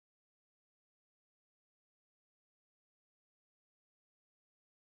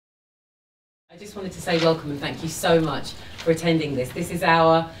I just wanted to say welcome and thank you so much for attending this. This is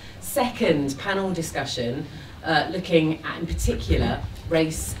our second panel discussion looking at, in particular,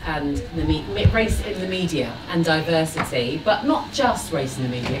 race and race in the media and diversity, but not just race in the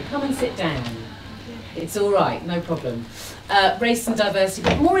media. Come and sit down. It's all right, no problem. Race and diversity,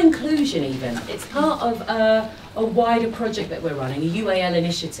 but more inclusion even. It's part of a wider project that we're running, a UAL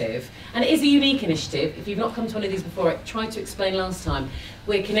initiative, and it is a unique initiative. If you've not come to one of these before, I tried to explain last time.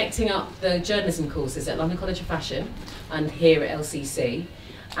 We're connecting up the journalism courses at London College of Fashion and here at LCC,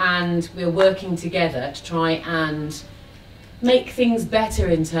 and we're working together to try and make things better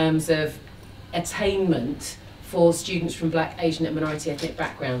in terms of attainment for students from Black, Asian and minority ethnic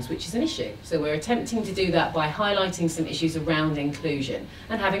backgrounds, which is an issue. So we're attempting to do that by highlighting some issues around inclusion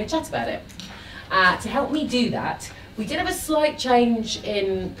and having a chat about it. To help me do that, we did have a slight change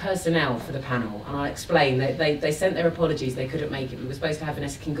in personnel for the panel, and I'll explain. They sent their apologies, they couldn't make it. We were supposed to have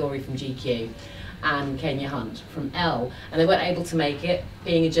Vanessa Kingori from GQ and Kenya Hunt from L, and they weren't able to make it.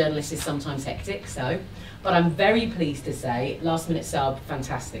 Being a journalist is sometimes hectic, but I'm very pleased to say, last minute sub,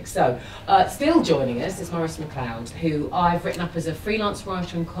 fantastic. So, still joining us is Maruice Mcleod, who I've written up as a freelance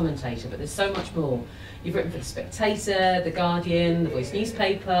writer and commentator, but there's so much more. You've written for The Spectator, The Guardian, The Voice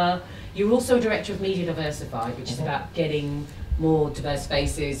newspaper. You're also a director of Media Diversified, which is about getting more diverse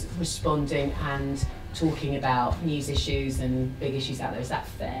faces, responding and talking about news issues and big issues out there. Is that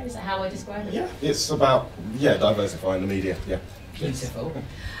fair? Is that how I describe it? Yeah, it's about, diversifying the media, yeah. Beautiful.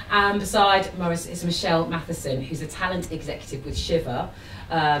 And beside Maruice is Michelle Matherson, who's a talent executive with Shiver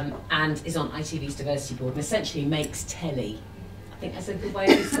and is on ITV's diversity board and essentially makes telly. I think that's a good way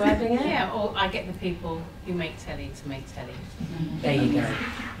of describing it. Yeah, or I get the people who make telly to make telly. There you go.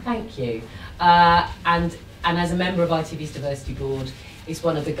 Thank you. And as a member of ITV's diversity board, is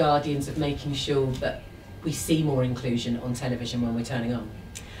one of the guardians of making sure that we see more inclusion on television when we're turning on.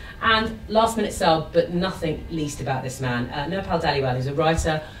 And last minute sub, but nothing least about this man, Nirpal Dhaliwal, who's a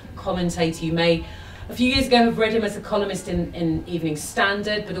writer, commentator. You may, a few years ago, have read him as a columnist in Evening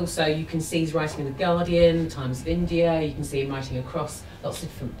Standard, but also you can see he's writing in The Guardian, Times of India, you can see him writing across lots of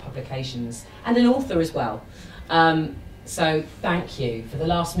different publications, and an author as well. So thank you for the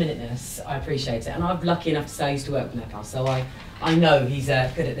last minuteness, I appreciate it. And I'm lucky enough to say I used to work with Nirpal, so I know he's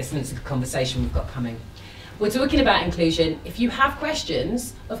good at this, and it's a good conversation we've got coming. We're talking about inclusion. If you have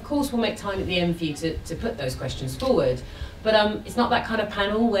questions, of course we'll make time at the end for you to put those questions forward. But it's not that kind of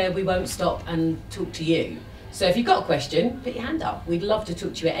panel where we won't stop and talk to you. So if you've got a question, put your hand up. We'd love to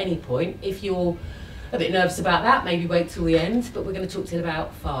talk to you at any point. If you're a bit nervous about that, maybe wait till the end, but we're going to talk till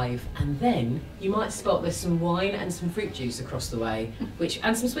about 5. And then you might spot there's some wine and some fruit juice across the way,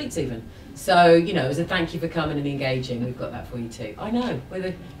 and some sweets even. So, you know, as a thank you for coming and engaging, we've got that for you too. I know, we're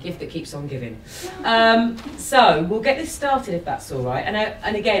the gift that keeps on giving. So we'll get this started if that's all right.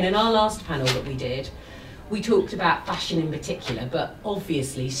 And again, in our last panel that we did, we talked about fashion in particular, but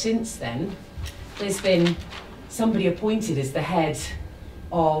obviously since then, there's been somebody appointed as the head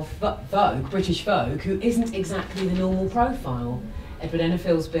of Vogue, British Vogue, who isn't exactly the normal profile. Edward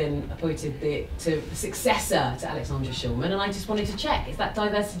Enninful's been appointed to the successor to Alexandra Shulman, and I just wanted to check, is that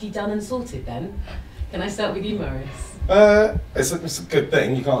diversity done and sorted then? Can I start with you, Maruice? It's a good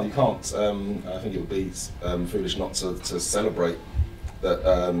thing. You can't. I think it would be foolish not to celebrate that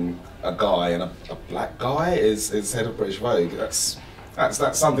a guy and a black guy is head of British Vogue. That's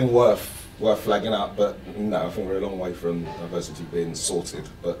something worth flagging up. But no, I think we're a long way from diversity being sorted.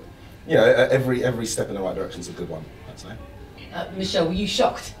 But you know, every step in the right direction is a good one, I'd say. Michelle, were you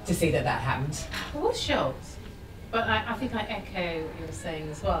shocked to see that happened? I was shocked, but I think I echo what you were saying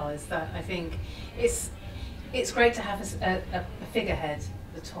as well, is that I think it's great to have a figurehead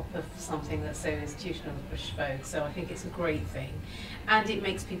at the top of something that's so institutional as British Vogue, so I think it's a great thing. And it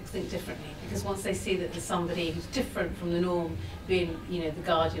makes people think differently, because once they see that there's somebody who's different from the norm, being, you know, the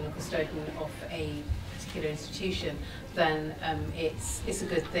guardian or custodian of a particular institution, then it's a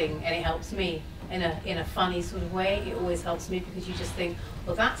good thing, and it helps me in a funny sort of way. It always helps me, because you just think,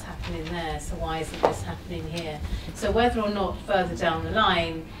 well, that's happening there, so why isn't this happening here? So whether or not further down the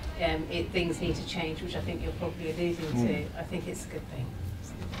line things need to change, which I think you're probably alluding to, I think it's a good thing.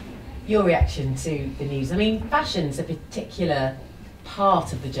 Your reaction to the news? I mean, fashion's a particular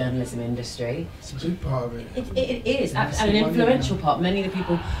part of the journalism industry. It's a big part of it. It is, and an influential part. Many of the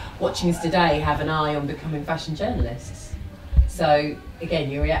people watching us today have an eye on becoming fashion journalists. So,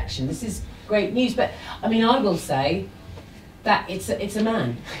 again, your reaction. This is great news, but I mean, I will say that it's a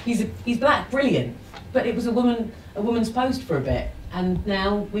man. He's black, brilliant, but it was a woman's post for a bit, and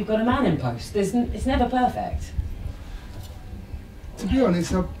now we've got a man in post. It's never perfect. To be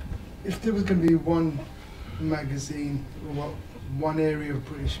honest, if there was going to be one magazine or one area of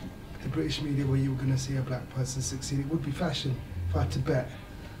British the British media where you were going to see a black person succeed. It would be fashion, if I had to bet.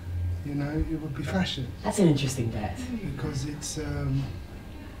 You know, it would be fashion. That's an interesting bet. Because it's, you've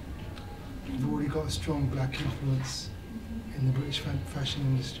already got a strong black influence in the British fashion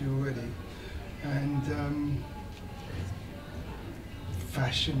industry already. And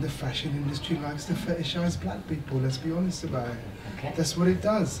the fashion industry likes to fetishize black people, let's be honest about it. Okay. That's what it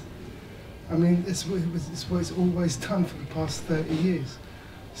does. I mean, it's what it's always done for the past 30 years.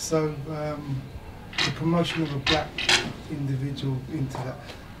 So the promotion of a black individual into that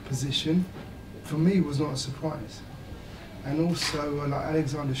position, for me, was not a surprise. And also, like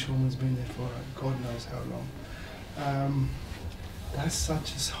Alexander Shulman's been there for God knows how long. That's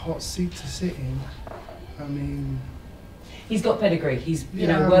such a hot seat to sit in. I mean, he's got pedigree. He's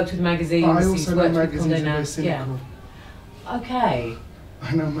worked with magazines. I also he's know worked magazines with are very cynical. Yeah. Okay.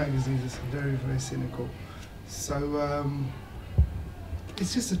 I know magazines are very, very cynical. So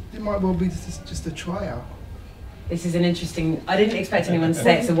it's just it might well be just a tryout. This is an interesting. I didn't expect anyone to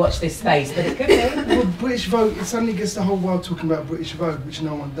say it, so watch this space, but it could be. Well, British Vogue, it suddenly gets the whole world talking about British Vogue, which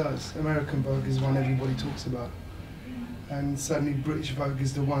no one does. American Vogue is one everybody talks about. And suddenly British Vogue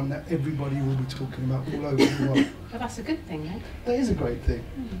is the one that everybody will be talking about all over the world. But that's a good thing, eh? That is a great thing.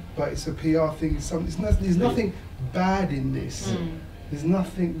 But it's a PR thing. There's nothing bad in this. There's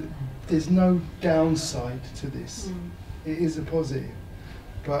no downside to this. It is a positive.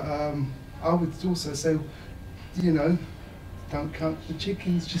 But I would also say, you know, don't count the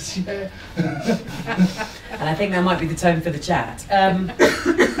chickens just yet. And I think that might be the tone for the chat.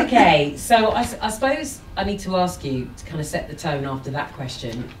 Okay, so I suppose I need to ask you to kind of set the tone after that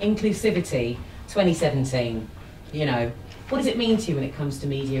question. Inclusivity 2017, you know, what does it mean to you when it comes to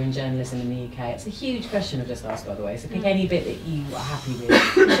media and journalism in the UK? It's a huge question I've just asked, by the way, so pick any bit that you are happy with.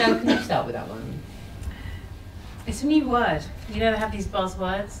 Michelle, can you start with that one? It's a new word. You know, they have these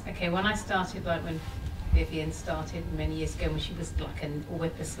buzzwords. Okay, when I started, like when Vivian started many years ago, when she was like a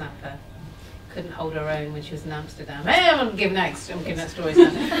whippersnapper, couldn't hold her own when she was in Amsterdam. Hey, I'm giving that stories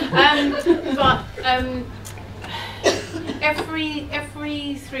now. Every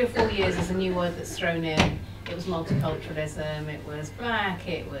 3 or 4 years there's a new word that's thrown in. It was multiculturalism, it was black,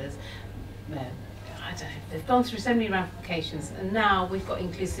 it was, I don't know, they've gone through so many ramifications, and now we've got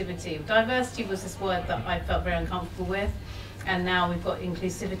inclusivity. Diversity was this word that I felt very uncomfortable with, and now we've got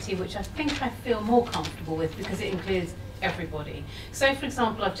inclusivity, which I think I feel more comfortable with because it includes everybody. So, for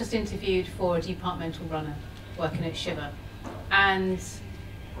example, I've just interviewed for a departmental runner working at Shiver, and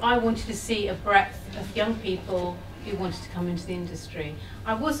I wanted to see a breadth of young people who wanted to come into the industry.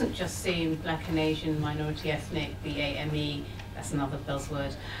 I wasn't just seeing black and Asian, minority ethnic, BAME, that's another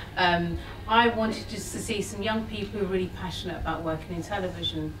buzzword. I wanted just to see some young people who are really passionate about working in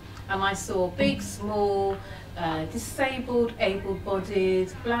television. And I saw big, small, disabled,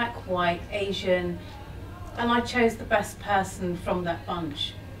 able-bodied, black, white, Asian, and I chose the best person from that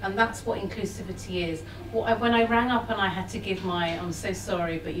bunch. And that's what inclusivity is. When I rang up and I had to give my, I'm so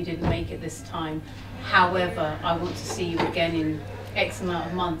sorry, but you didn't make it this time. However, I want to see you again in X amount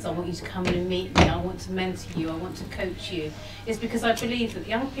of months. I want you to come in and meet me. I want to mentor you. I want to coach you. It's because I believe that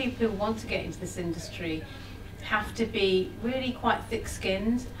young people who want to get into this industry have to be really quite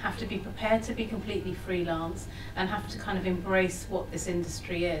thick-skinned, have to be prepared to be completely freelance, and have to kind of embrace what this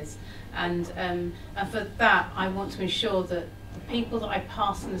industry is. And for that, I want to ensure that the people that I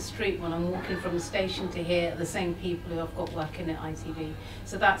pass in the street when I'm walking from the station to here are the same people who I've got working at ITV.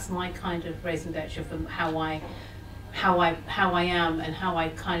 So that's my kind of raison d'etre for how I am and how I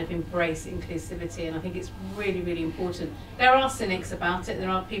kind of embrace inclusivity, and I think it's really, really important. There are cynics about it, there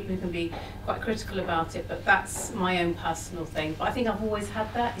are people who can be quite critical about it, but that's my own personal thing. But I think I've always had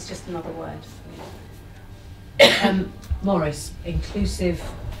that, it's just another word. Maurice, inclusive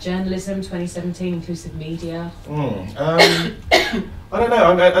journalism 2017, inclusive media? I don't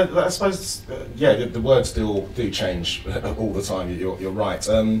know, I suppose, yeah, the words still do change all the time, you're right.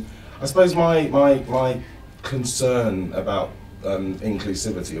 I suppose my concern about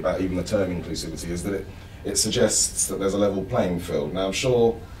inclusivity, about even the term inclusivity, is that it suggests that there's a level playing field. Now, I'm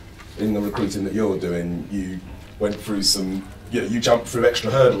sure in the recruiting that you're doing, you went through some, you jumped through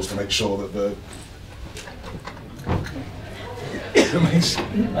extra hurdles to make sure that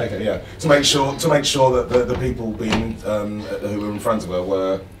to make sure that the people being who were in front of her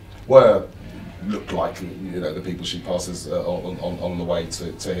were looked like the people she passes on the way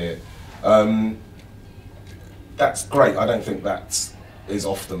to here. That's great. I don't think that is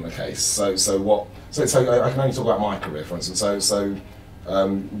often the case. So I can only talk about my career, for instance. So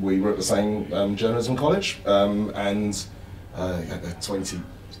we were at the same journalism college, and 20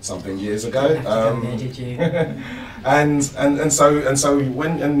 something years ago. Didn't have to go there, did you? and so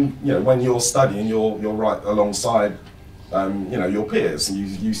when you're studying, you're right alongside your peers, and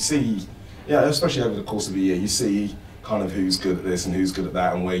you see, especially over the course of a year, you see kind of who's good at this and who's good at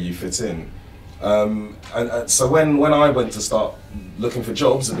that and where you fit in. And so when I went to start looking for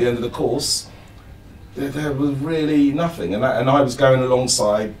jobs at the end of the course, there was really nothing, and I was going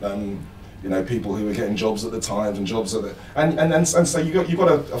alongside people who were getting jobs at the Times and jobs at the and so you got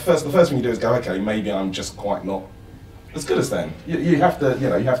to the first thing you do is go, okay, maybe I'm just quite not as good as them. You have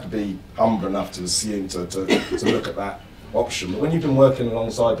to be humble enough to assume to look at that option. But when you've been working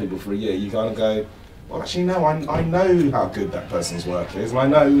alongside people for a year, you kind of go, well, actually no, I know how good that person's work is,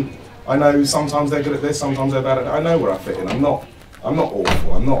 and I know sometimes they're good at this, sometimes they're bad at that. I know where I fit in. I'm not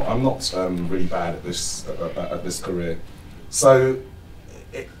awful. I'm not really bad at this career. So,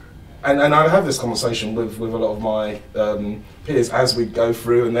 and I have this conversation with a lot of my peers as we go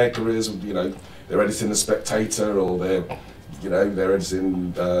through in their careers. They're editing The Spectator, or they're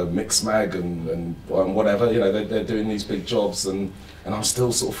editing Mixed Mag and whatever. They're doing these big jobs, and I'm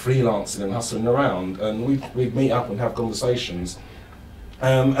still sort of freelancing and hustling around. And we'd meet up and have conversations,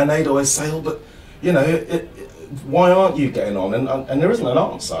 and they'd always say, "Oh, but why aren't you getting on?" And there isn't an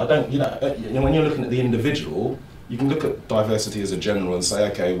answer. I don't, when you're looking at the individual, you can look at diversity as a general and say,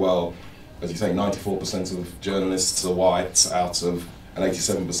 okay, well, as you say, 94% of journalists are white out of an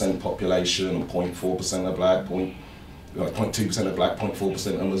 87% population, and 0.4% are black, 0.2% are black,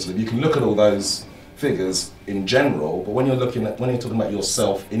 0.4% are Muslim. You can look at all those figures in general, but when you're talking about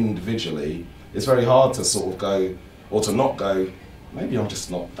yourself individually, it's very hard to sort of go, or to not go, maybe I'm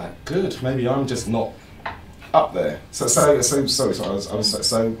just not that good. Maybe I'm just not up there. So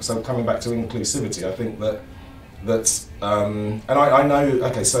coming back to inclusivity, I think that and I know.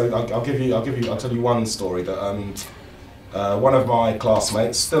 Okay, so I'll tell you one story that one of my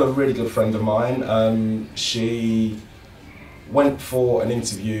classmates, still a really good friend of mine, she went for an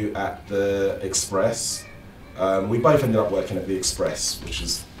interview at the Express. We both ended up working at the Express, which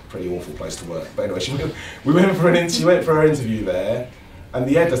is a pretty awful place to work. But anyway, we went for her interview there, and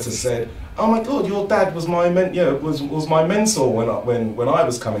the editor said, "Oh my God, your dad was my was my mentor when I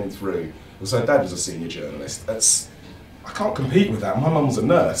was coming through." So her dad was a senior journalist. I can't compete with that. My mum was a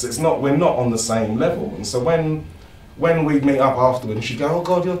nurse. We're not on the same level. And so when we'd meet up afterwards, and she'd go, "Oh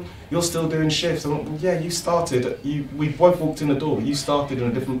God, you're still doing shifts." I'm like, "Well, yeah, we both walked in the door, but you started in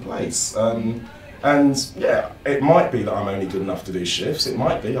a different place." And yeah, it might be that I'm only good enough to do shifts. It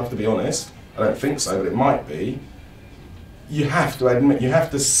might be, I have to be honest. I don't think so, but it might be. You have to admit, you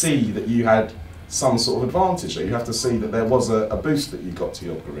have to see that you had some sort of advantage there. You have to see that there was a boost that you got to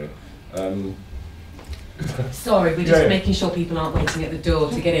your career. Sorry, we're just making sure people aren't waiting at the door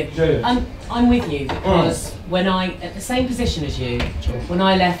to get in. I'm with you, because when at the same position as you, when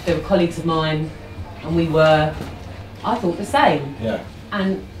I left, there were colleagues of mine, and I thought the same. Yeah.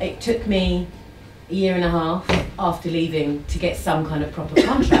 And it took me a year and a half after leaving to get some kind of proper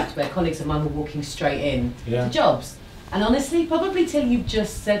contract where colleagues of mine were walking straight in to jobs. And honestly, probably till you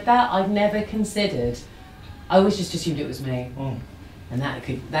just said that, I'd never considered. I always just assumed it was me. And that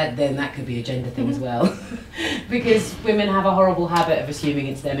could be a gender thing as well, because women have a horrible habit of assuming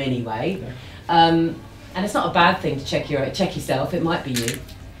it's them anyway. And it's not a bad thing to check yourself. It might be you,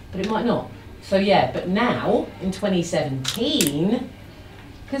 but it might not. So yeah, but now in 2017,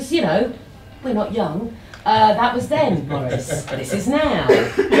 because we're not young. That was then, Maruice. This is now.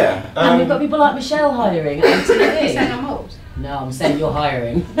 Yeah. And we've got people like Michelle hiring on TV. You're saying I'm old? No, I'm saying you're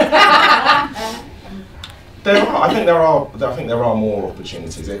hiring. I think there are more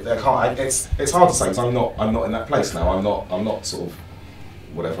opportunities. It's hard to say because I'm not in that place now. I'm not sort of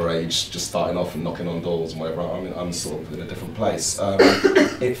whatever age, just starting off and knocking on doors and whatever. I'm sort of in a different place.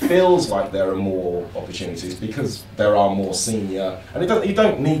 It feels like there are more opportunities because there are more senior, and you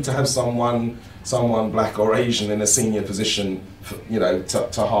don't need to have someone black or Asian in a senior position,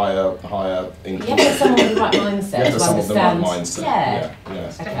 to hire income. You have to have someone with the right mindset. You have to have someone with the right mindset.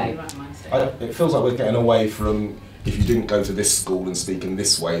 Yeah. Okay. Right mindset. It feels like we're getting away from, if you didn't go to this school and speak in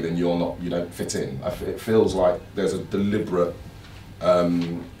this way, then you don't fit in. It feels like there's a deliberate,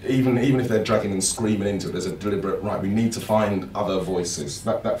 even if they're dragging and screaming into it, there's a deliberate, right, we need to find other voices.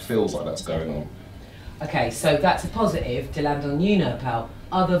 That feels like that's going on. Okay, so that's a positive to land on you, Nirpal.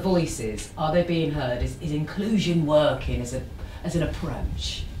 Other voices, are they being heard? Is inclusion working as an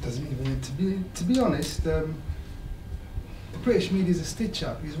approach? Doesn't even, to be honest, the British media is a stitch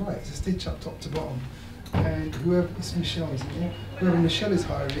up. He's right, it's a stitch up top to bottom. And it's Michelle, isn't it? Whoever Michelle is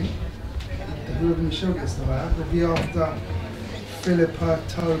hiring, whoever Michelle gets to hire, will be after Philippa,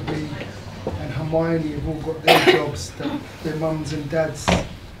 Toby and Hermione have all got their jobs that their mums and dads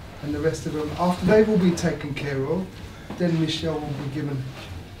and the rest of them, after they've all been taken care of, then Michelle will be given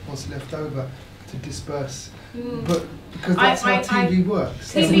what's left over to disperse. But because that's how TV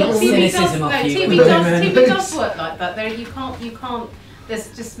works. TV does work like that. You can't.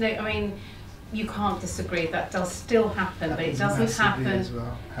 There's just no. I mean, you can't disagree. That does still happen, but it doesn't happen.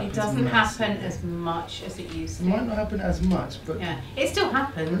 It doesn't happen as much as it used to. It might not happen as much, but yeah, it still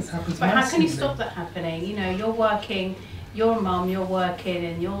happens. It happens but how can you massively. stop that happening? You know, you're working. You're a mum. You're working,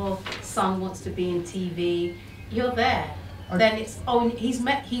 and your son wants to be in TV. You're there. Then it's he's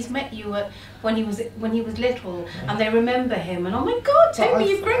met you at when he was little, and they remember him, and oh my God, Toby,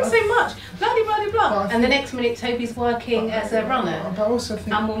 you've grown so much, blah blah blah blah. And the next minute, Toby's working as a runner, but I also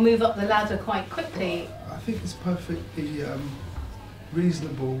think, and will move up the ladder quite quickly. I think it's perfectly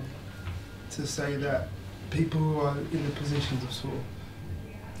reasonable to say that people who are in the positions of sort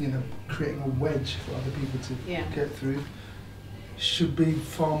of, creating a wedge for other people to get through, should be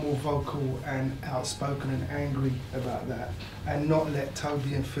far more vocal and outspoken and angry about that, and not let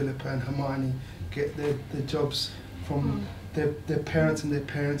Toby and Philippa and Hermione get their jobs from their parents and their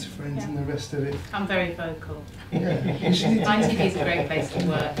parents' friends and the rest of it. I'm very vocal. Yeah, ITV is a great place to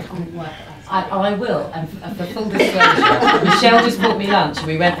work. I will, and for full disclosure, Michelle just bought me lunch, and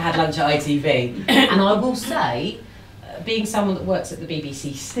we went and had lunch at ITV, and I will say, being someone that works at the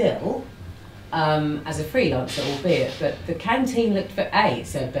BBC still, as a freelancer, albeit, but the canteen looked for A, it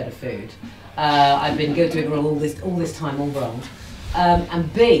served better food. I've been doing all this time all wrong,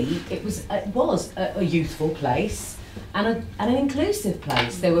 and B, it was a youthful place and an inclusive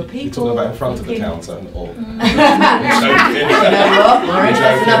place. There were people. You're talking about in front of the counter, or you know what, Maruice,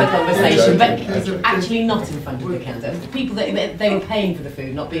 that's another conversation, but actually not in front of the counter. The people that they were paying for the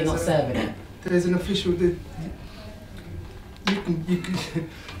food, not serving it. There's an official. You can.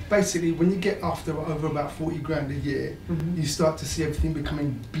 Basically, when you get over about 40 grand a year, you start to see everything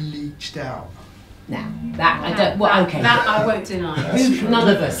becoming bleached out. Now, that I don't. Well, okay. That I won't deny. None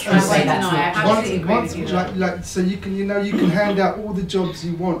of us can say that's not. I absolutely agree with you. So you can, you can hand out all the jobs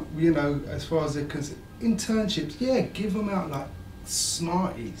you want, as far as they're concerned. Internships, give them out like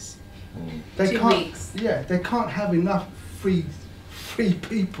Smarties. They 2 weeks. Yeah, they can't have enough free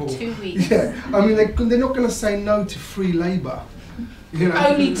people. 2 weeks. Yeah, I mean they're not going to say no to free labour.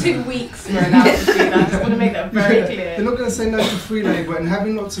 Only 2 weeks we're allowed to do that. I just want to make that very clear. They're not going to say no to free labour, and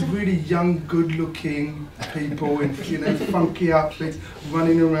having lots of really young, good-looking people in funky outfits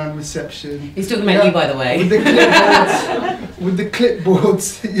running around reception. He's talking about you, by the way. With the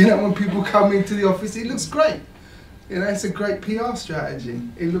clipboards, when people come into the office, it looks great. It's a great PR strategy.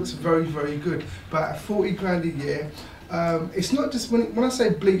 It looks very, very good. But at 40 grand a year, it's not just when I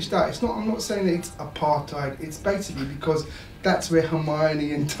say bleached out. I'm not saying that it's apartheid. It's basically because that's where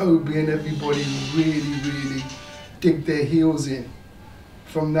Hermione and Toby and everybody really, really dig their heels in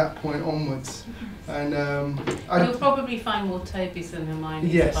from that point onwards. And you'll probably find more Tobys than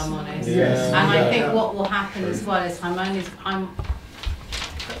Hermione's, yes. if I'm honest. Yes. And I think what will happen as well is Hermione, thank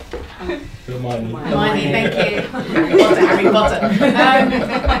you. Harry Potter.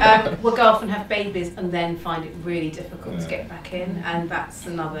 Will go off and have babies and then find it really difficult to get back in, and that's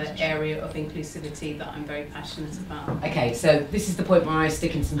another area of inclusivity that I'm very passionate about. Okay, so this is the point where I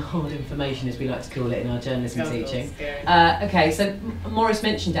stick in some hard information, as we like to call it in our journalism teaching. Okay, so Maurice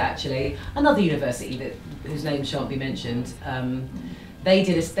mentioned actually another university whose name shan't be mentioned. They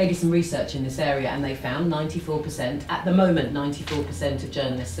did some research in this area, and they found 94%, at the moment 94% of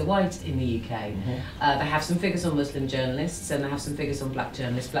journalists are white in the UK. They have some figures on Muslim journalists, and they have some figures on black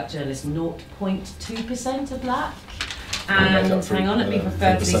journalists. Black journalists, 0.2% are black. And hang on, let me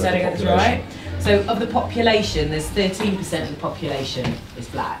perfectly say I get this right. So of the population, there's 13% of the population is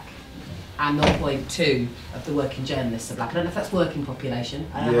black, and 0.2 of the working journalists are black. I don't know if that's working population.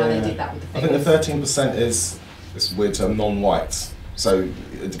 I don't know how they did that with the figures. I think the 13% is this weird term, non-white. So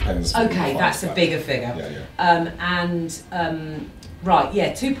it depends. Okay, that's a bigger figure. Right,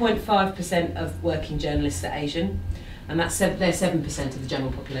 2.5% of working journalists are Asian, and they're 7% of the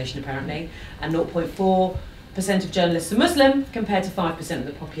general population apparently, and 0.4% of journalists are Muslim compared to 5% of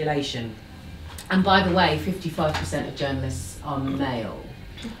the population. And by the way, 55% of journalists are male,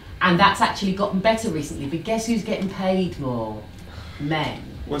 and that's actually gotten better recently. But guess who's getting paid more? Men.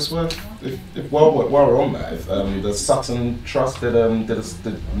 Well, it's worth, while we're on that, the Sutton Trust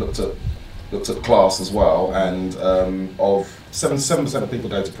looked at class as well, and of 7% of people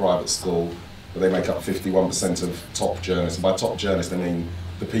go to private school, but they make up 51% of top journalists. And by top journalists, they mean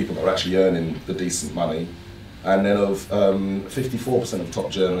the people that are actually earning the decent money. And then of 54% of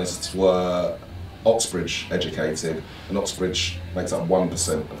top journalists were Oxbridge educated, and Oxbridge makes up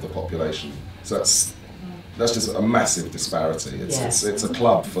 1% of the population. So that's just a massive disparity. Yeah. It's a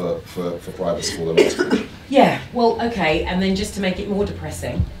club for private school and not school. Yeah, well, okay, and then just to make it more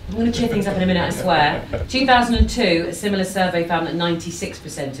depressing, I'm going to cheer things up in a minute, I swear. 2002, a similar survey found that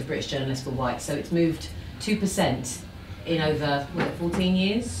 96% of British journalists were white, so it's moved 2% in over, 14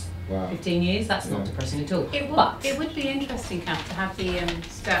 years? Wow. 15 years? That's not depressing at all. It would be interesting, Kath, to have the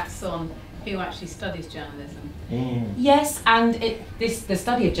stats on who actually studies journalism. Yes, and the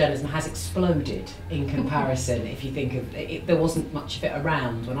study of journalism has exploded in comparison. If you think of it, there wasn't much of it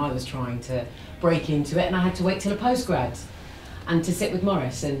around when I was trying to break into it, and I had to wait till a postgrad and to sit with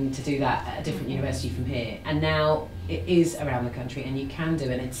Maruice and to do that at a different university from here. And now it is around the country, and you can do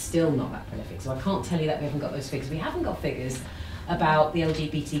it, and it's still not that prolific. So I can't tell you that we haven't got those figures. We haven't got figures about the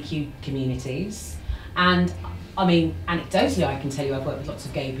LGBTQ communities, and I mean, anecdotally, I can tell you I've worked with lots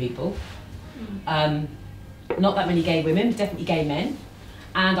of gay people. Not that many gay women, but definitely gay men.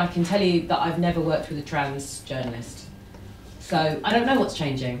 And I can tell you that I've never worked with a trans journalist. So I don't know what's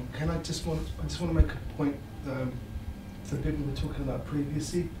changing. I just want to make a point to the people we were talking about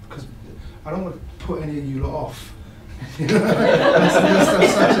previously, because I don't want to put any of you lot off.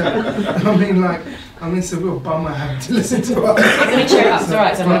 that's such a, I mean, it's a real bummer having to listen to us. Let me cheer up, it's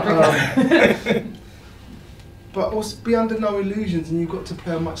alright, so I'm going to bring But also be under no illusions, and you've got to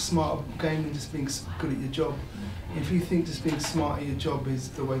play a much smarter game than just being good at your job. If you think just being smart at your job is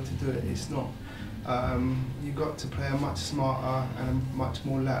the way to do it, it's not. You've got to play a much smarter and a much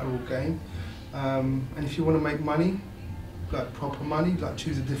more lateral game. And if you want to make money, like proper money, like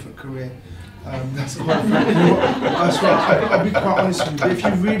choose a different career. That's quite frankly I'll be quite honest with you. But if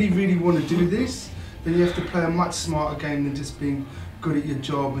you really, really want to do this, then you have to play a much smarter game than just being good at your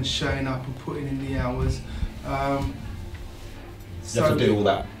job and showing up and putting in the hours. You have to do all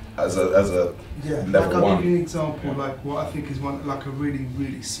that as a yeah. level Like I'll one. give you an example, like what I think is like a really,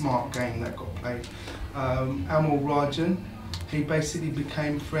 really smart game that got played. Amol Rajan, he basically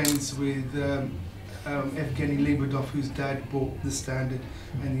became friends with Evgeny Lebedov, whose dad bought The Standard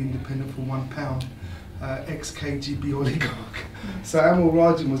and The Independent for £1, ex-KGB oligarch. So Amol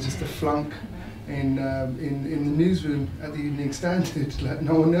Rajan was just a flunk in the newsroom at the Evening Standard. Like,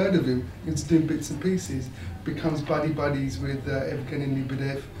 no one heard of him. He was doing bits and pieces. Becomes buddies with Evgeny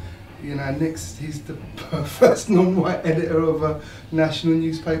Lebedev. You know, next he's the first non-white editor of a national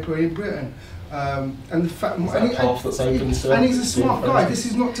newspaper in Britain. And the fact, and he's a smart guy. This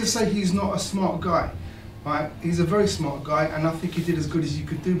is not to say he's not a smart guy, right? He's a very smart guy, and I think he did as good as you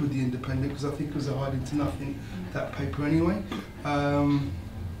could do with the Independent, because I think it was a hiding to nothing, that paper anyway.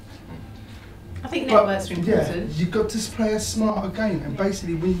 I think networks are important. Yeah, you've got to play a smarter game, and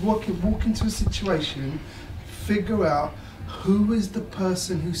basically when you walk into a situation, figure out who is the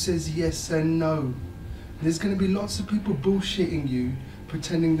person who says yes and no. There's going to be lots of people bullshitting you,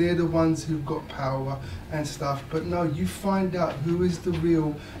 pretending they're the ones who've got power and stuff, but no, you find out who is the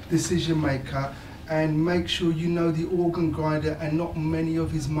real decision maker, and make sure you know the organ grinder and not many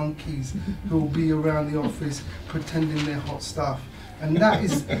of his monkeys who will be around the office pretending they're hot stuff. And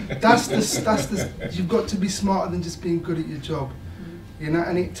that's the you've got to be smarter than just being good at your job, you know.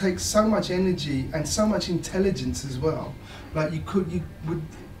 And it takes so much energy and so much intelligence as well. Like you'd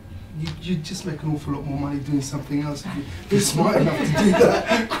just make an awful lot more money doing something else if you're smart enough to do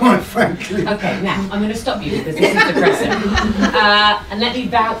that, quite frankly. Okay, now I'm going to stop you because this is depressing. And let me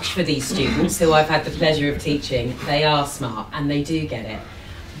vouch for these students who I've had the pleasure of teaching. They are smart and they do get it.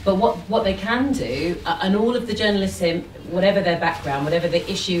 But what they can do, and all of the journalists, whatever their background, whatever the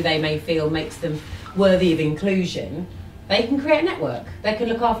issue they may feel makes them worthy of inclusion, they can create a network. They can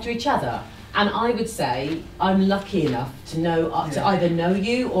look after each other. And I would say I'm lucky enough to know to either know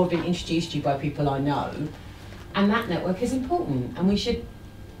you or have been introduced to you by people I know, and that network is important, and we should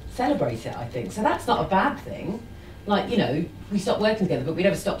celebrate it, I think. So that's not a bad thing. Like, you know, we stop working together, but we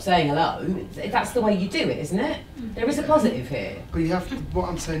never stop saying hello. That's the way you do it, isn't it? There is a positive here. But you have to. What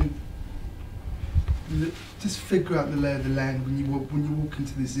I'm saying, just figure out the lay of the land when you walk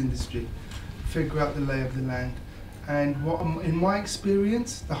into this industry. Figure out the lay of the land. And in my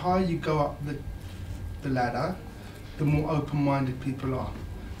experience, the higher you go up the ladder, the more open-minded people are.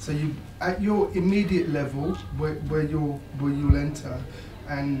 So you, at your immediate level, where you'll enter,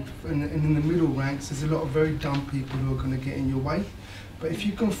 and in the middle ranks, there's a lot of very dumb people who are going to get in your way. But if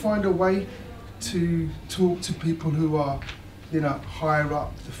you can find a way to talk to people who are, you know, higher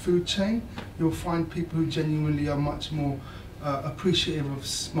up the food chain, you'll find people who genuinely are much more appreciative of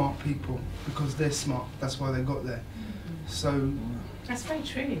smart people, because they're smart. That's why they got there. So that's very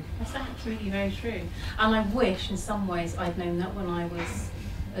true. That's absolutely very true. And I wish, in some ways, I'd known that when I was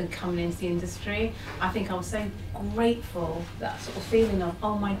coming into the industry. I think I was so grateful, that sort of feeling of,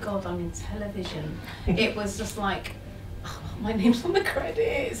 oh my God, I'm in television. It was just like, oh, my name's on the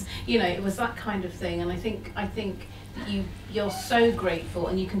credits. You know, it was that kind of thing. And I think you're so grateful,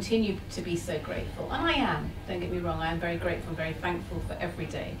 and you continue to be so grateful. And I am, don't get me wrong, I am very grateful and very thankful for every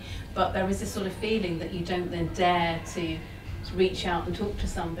day. But there is this sort of feeling that you don't then dare to reach out and talk to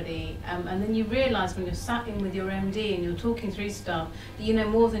somebody, and then you realise when you're sat in with your MD and you're talking through stuff that you know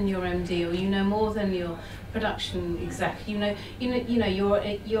more than your MD, or you know more than your production exec. You know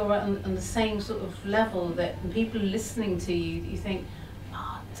you're on the same sort of level, that when people are listening to you, you think,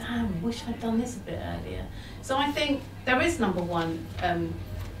 oh damn, wish I'd done this a bit earlier. So I think there is, number one,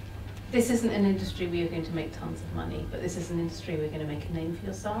 this isn't an industry where you're going to make tons of money, but this is an industry where you're going to make a name for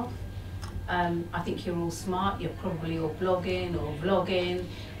yourself. I think you're all smart, you're probably all blogging or vlogging.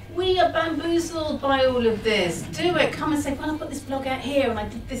 We are bamboozled by all of this. Do it, come and say, well, I've got this blog out here and I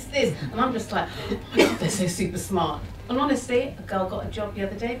did this. And I'm just like, oh my God, they're so super smart. And honestly, a girl got a job the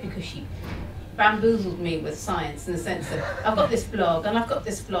other day because she bamboozled me with science, in the sense that I've got this blog and I've got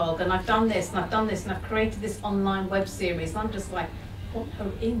this vlog and I've done this and I've done this and I've created this online web series. And I'm just like, want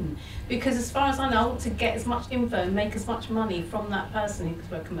her in, because as far as I know, I want to get as much info and make as much money from that person, because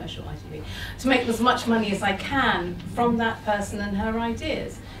we're commercial ITV, to make as much money as I can from that person and her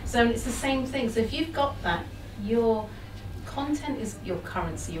ideas. So it's the same thing. So if you've got that, your content is your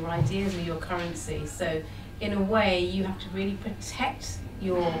currency, your ideas are your currency. So in a way, you have to really protect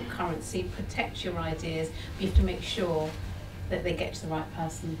your currency, protect your ideas, but you have to make sure that they get to the right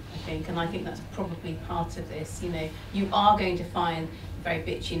person, I think. And I think that's probably part of this. You know, you are going to find very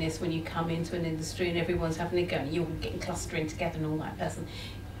bitchiness when you come into an industry and everyone's having a go and you're getting clustering together and all that person.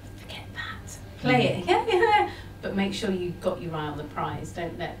 Forget that. Play it, yeah. But make sure you've got your eye on the prize.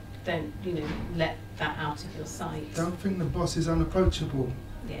 Don't let that out of your sight. Don't think the boss is unapproachable.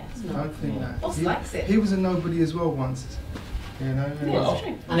 Yeah, it's not. Don't think that. Boss likes it. He was a nobody as well once. You know, yeah, well, it's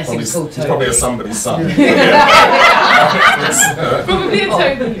true. Unless he was called he's Toby. probably a somebody's son. Probably a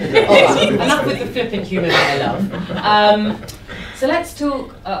Toby. All right, enough with the flippant humour that I love. So let's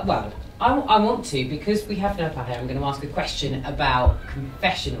talk, well, I want to, because we have Nirpal here, I'm going to ask a question about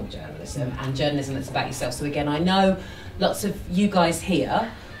confessional journalism and journalism that's about yourself. So again, I know lots of you guys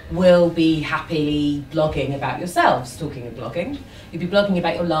here will be happily blogging about yourselves, talking of blogging. You'll be blogging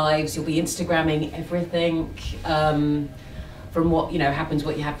about your lives, you'll be Instagramming everything, from what happens,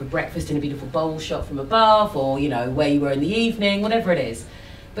 what you have for breakfast in a beautiful bowl shot from above, or where you were in the evening, whatever it is.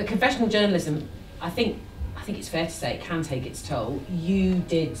 But confessional journalism, I think it's fair to say it can take its toll. You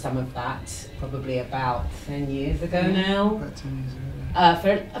did some of that probably about 10 years ago now. About 10 years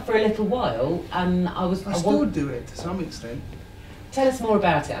ago. For a little while, and I still do it to some extent. Tell us more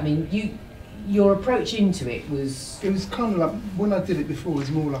about it. I mean, your approach into it was... It was kind of like, when I did it before, it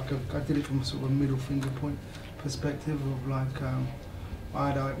was more like I did it from a sort of a middle finger point perspective of like,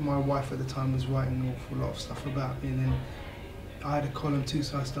 my wife at the time was writing an awful lot of stuff about me, and then I had a column too,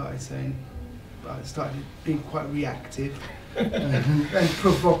 so I started being quite reactive and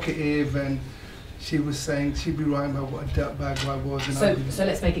provocative, and she was saying she'd be writing about what a dirtbag I was. And so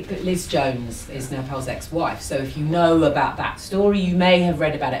let's make it good. Liz Jones is Nirpal's ex-wife. So if you know about that story, you may have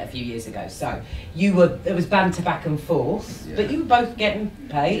read about it a few years ago. So there was banter back and forth, yeah. But you were both getting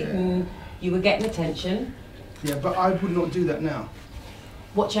paid, yeah. And you were getting attention. Yeah, but I would not do that now.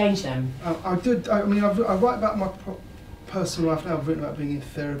 What changed then? I write about my personal life now. I've written about being in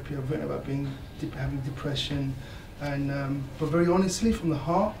therapy. I've written about having depression, and but very honestly, from the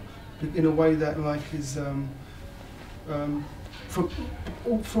heart, in a way that like is for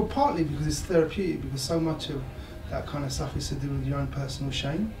partly because it's therapeutic, because so much of that kind of stuff is to do with your own personal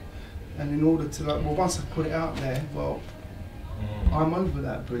shame, and in order to once I've put it out there, I'm over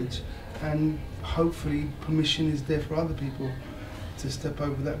that bridge, and hopefully permission is there for other people to step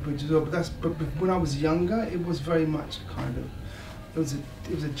over that bridge as well. But when I was younger, it was very much kind of it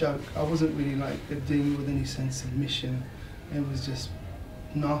was a joke. I wasn't really like dealing with any sense of mission. It was just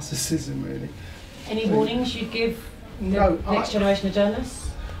narcissism, really. Any warnings you'd give the next generation of journalists?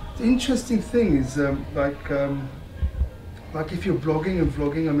 The interesting thing is like if you're blogging and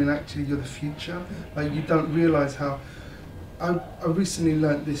vlogging, I mean, actually you're the future. Like, you don't realise how. I recently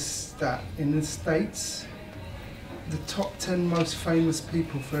learnt this stat in the States. The top 10 most famous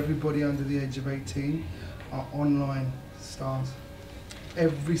people for everybody under the age of 18 are online stars.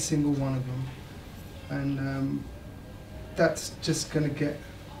 Every single one of them, and that's just going to get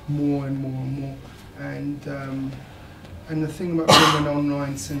more and more and more. And the thing about being an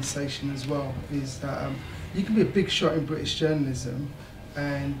online sensation as well is that you can be a big shot in British journalism,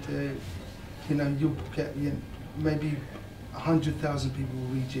 and you'll get maybe 100,000 people will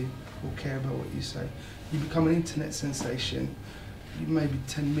read you, will care about what you say. You become an internet sensation, maybe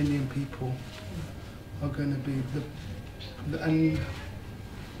 10 million people are going to be and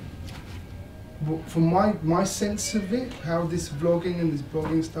from my sense of it, how this vlogging and this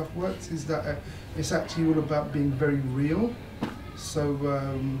blogging stuff works is that it's actually all about being very real. So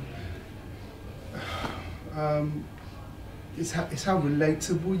it's how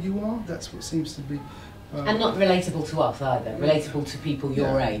relatable you are. That's what seems to be. And not relatable to us either. Relatable to people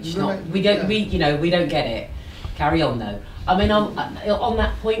your age. We don't get it. Carry on though. I mean, on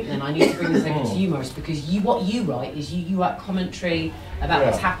that point then, I need to bring this over to you, Maruice, because what you write is you write commentary about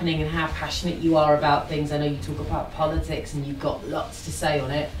what's happening and how passionate you are about things. I know you talk about politics and you've got lots to say on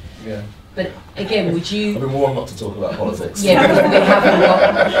it. Yeah. But again, would you... I've been warned not to talk about politics. Yeah, we haven't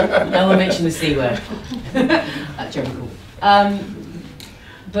got... No one mentioned the C word. That's Jeremy Corbyn.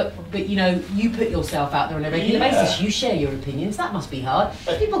 But you know, you put yourself out there on a regular basis. You share your opinions. That must be hard.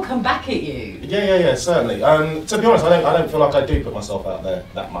 People come back at you. Yeah, certainly. To be honest, I don't feel like I do put myself out there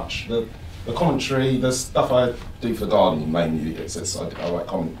that much. The commentary, the stuff I do for The Guardian mainly, I write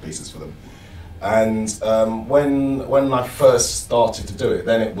comment pieces for them. And when I first started to do it,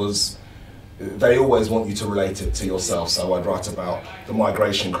 then it was, they always want you to relate it to yourself. So I'd write about the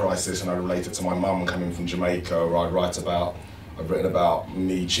migration crisis and I relate it to my mum coming from Jamaica, or I've written about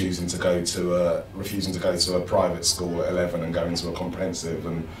me refusing to go to a private school at 11 and going to a comprehensive,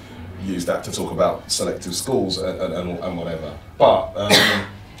 and use that to talk about selective schools and whatever. But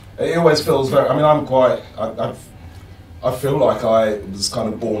it always feels very, I mean, I feel like I was kind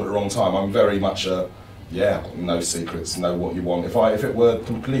of born at the wrong time. I'm very much I've got no secrets, know what you want. If it were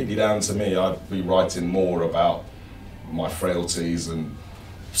completely down to me, I'd be writing more about my frailties and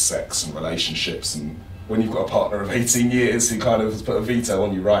sex and relationships, and when you've got a partner of 18 years who kind of has put a veto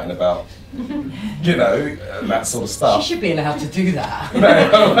on you writing about, you know, that sort of stuff. She should be allowed to do that.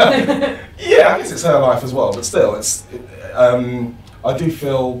 Yeah, I guess it's her life as well, but still, I do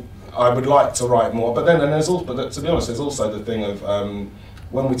feel I would like to write more, but then there's also, to be honest, there's also the thing of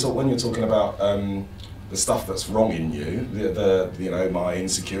when you're talking about the stuff that's wrong in you, you know, my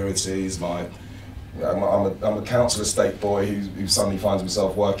insecurities, I'm a council estate boy who suddenly finds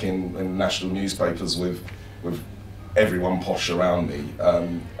himself working in national newspapers with everyone posh around me,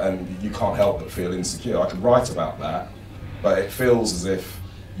 and you can't help but feel insecure. I could write about that, but it feels as if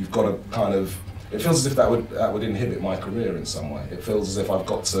you've got to kind of. It feels as if that would inhibit my career in some way. It feels as if I've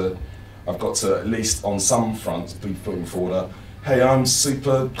got to at least on some fronts be putting forward hey, I'm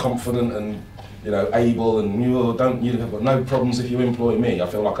super confident and, you know, able, and you've got no problems if you employ me. I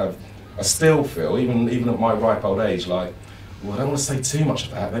feel like I still feel, even at my ripe old age, like, well, I don't want to say too much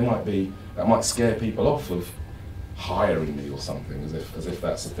of that. That might scare people off of hiring me or something, as if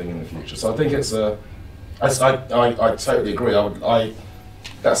that's a thing in the future. So I think I totally agree.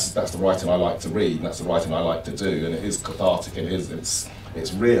 That's the writing I like to read, and that's the writing I like to do, and it is cathartic. It's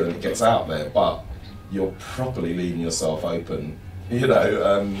real and it gets out there, but you're properly leaving yourself open. You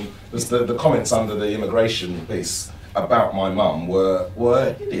know, the comments under the immigration piece about my mum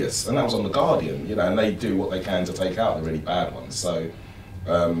were hideous, and that was on The Guardian, you know, and they do what they can to take out the really bad ones. So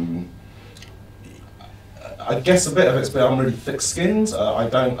I guess a bit of it's been I'm really thick-skinned.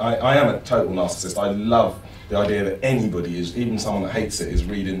 I am a total narcissist. I love the idea that anybody even someone that hates it, is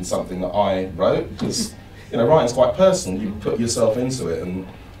reading something that I wrote, because, you know, writing's quite personal. You put yourself into it, and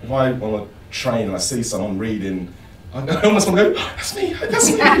if I on a train and I see someone reading, I almost want to go, that's me.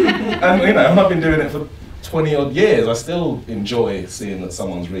 And, you know, I've been doing it for 20 odd years. I still enjoy seeing that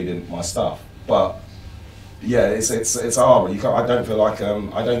someone's reading my stuff, but yeah, it's hard. I don't feel like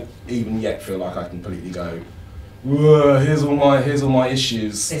I don't even yet feel like I completely go, here's all my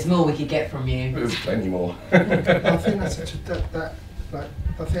issues. There's more we could get from you. There's plenty more. I think that's I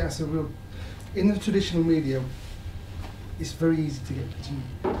think that's a real. In the traditional media, it's very easy to get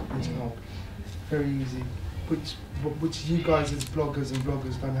pigeonholed. It's very easy, which you guys as bloggers and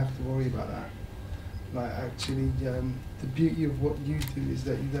vloggers don't have to worry about that. Like, actually, the beauty of what you do is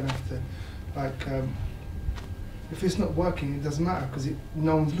that you don't have to, like, if it's not working, it doesn't matter, because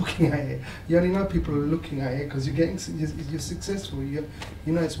no one's looking at it. You only know people are looking at it because you're successful. You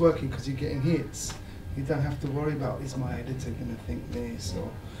know it's working because you're getting hits. You don't have to worry about, is my editor going to think this,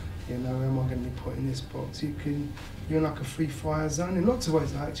 or, you know, am I going to be put in this box? You're in like a free fire zone. In lots of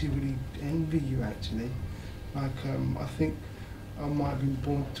ways, I actually really envy you. Actually, like, I think I might have been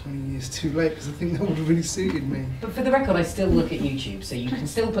born 20 years too late, because I think that would have really suited me. But for the record, I still look at YouTube, so you can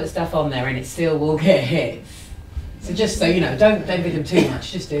still put stuff on there and it still will get hits. So just so you know, don't be them too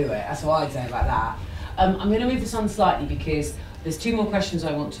much, just do it. That's what I'd say about that. I'm going to move this on slightly, because There's 2 more questions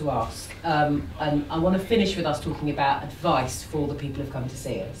I want to ask. And I want to finish with us talking about advice for the people who've come to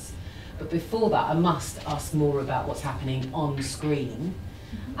see us. But before that, I must ask more about what's happening on screen.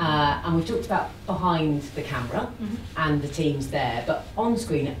 And we've talked about behind the camera and the teams there, but on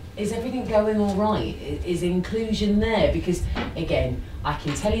screen, is everything going all right? Is inclusion there? Because again, I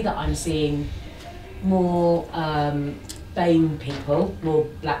can tell you that I'm seeing more BAME people, more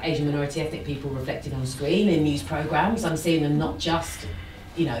black, Asian, minority, ethnic people reflected on screen in news programmes. I'm seeing them not just,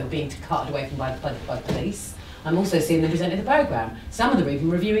 you know, being carted away from by police. I'm also seeing them presenting the programme. Some of them are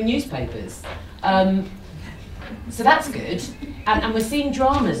even reviewing newspapers. So that's good. And we're seeing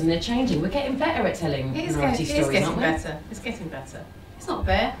dramas and they're changing. We're getting better at telling minority stories, aren't we? It's getting better. It's not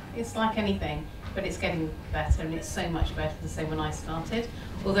there. It's like anything, but it's getting better, and it's so much better than say when I started.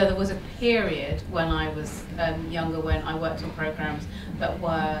 Although there was a period when I was younger when I worked on programmes that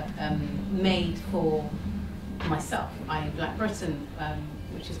were made for myself. Black Britain,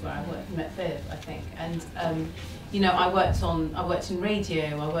 which is where I worked, Mcleod, I think, and you know, I worked in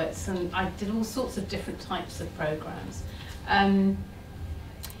radio. I did all sorts of different types of programmes.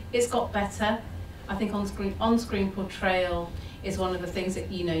 It's got better. I think on-screen portrayal is one of the things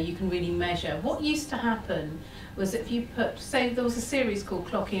that, you know, you can really measure. What used to happen was if you say there was a series called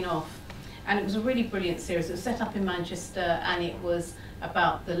Clocking Off, and it was a really brilliant series. It was set up in Manchester, and it was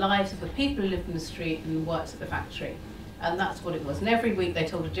about the lives of the people who lived in the street and worked at the factory. And that's what it was. And every week they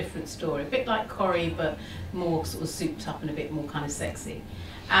told a different story, a bit like Corrie, but more sort of souped up and a bit more kind of sexy.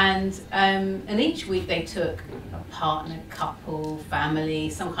 And each week they took a partner, couple,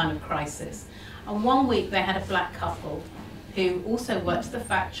 family, some kind of crisis. And one week they had a black couple who also worked at the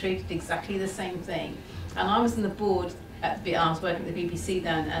factory, did exactly the same thing. And I was in the board, I was working at the BBC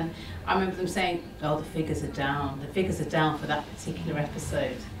then, and I remember them saying, oh, the figures are down for that particular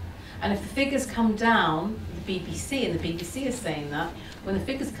episode. And if the figures come down, the BBC, and the BBC is saying that, when the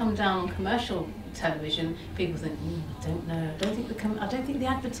figures come down on commercial television, people think, I don't know, I don't think the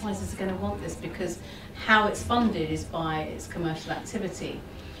advertisers are going to want this, because how it's funded is by its commercial activity.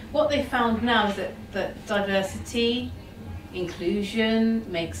 What they found now is that diversity,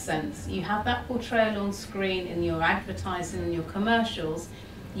 inclusion makes sense. You have that portrayal on screen in your advertising and your commercials,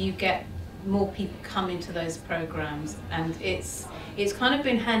 you get more people come into those programs, and it's kind of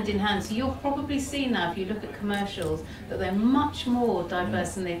been hand in hand. So you'll probably see now, if you look at commercials, that they're much more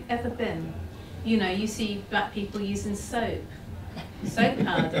diverse than they've ever been. You know, you see black people using soap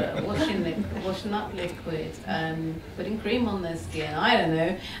powder, washing up liquid, putting cream on their skin, I don't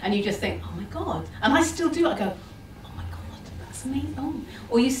know, and you just think, oh my God, and I still do, I go, oh my God, that's amazing. Oh.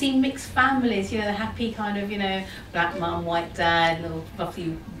 Or you see mixed families, you know, the happy kind of, you know, black mum, white dad, little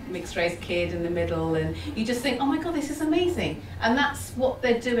fluffy mixed race kid in the middle, and you just think, oh my God, this is amazing. And that's what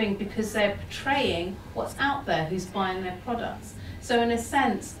they're doing, because they're portraying what's out there, who's buying their products. So in a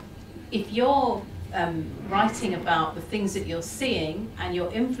sense, if you're writing about the things that you're seeing and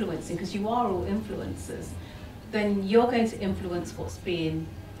you're influencing, because you are all influencers, then you're going to influence what's being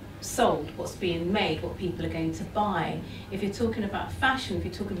sold, what's being made, what people are going to buy. If you're talking about fashion, if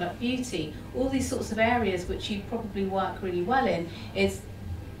you're talking about beauty, all these sorts of areas which you probably work really well in,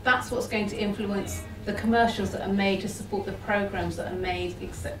 that's what's going to influence the commercials that are made to support the programs that are made,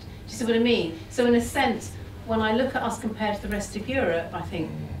 except, do you see what I mean? So in a sense, when I look at us compared to the rest of Europe, I think,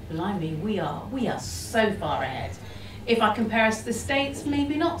 blimey, we are so far ahead. If I compare us to the States,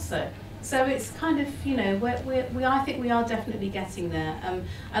 maybe not so. So it's kind of, you know, I think we are definitely getting there.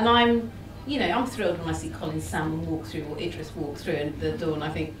 And I'm thrilled when I see Colin Salmon walk through, or Idris walk through the door, and I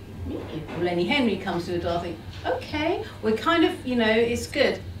think, or Lenny Henry comes through the door, I think, okay, we're kind of, you know, it's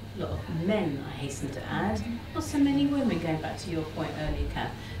good. A lot of men, I hasten to add, not so many women, going back to your point earlier, Kath.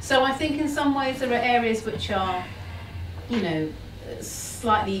 So I think in some ways there are areas which are, you know,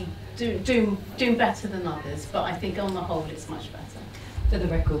 slightly doing better than others, but I think on the whole it's much better. For the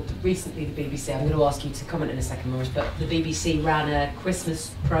record, recently the BBC, I'm going to ask you to comment in a second, Maruice, but the BBC ran a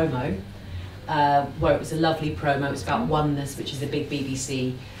Christmas promo where it was a lovely promo. It was about oneness, which is a big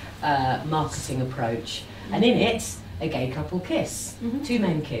BBC marketing approach, and in it, a gay couple kiss, two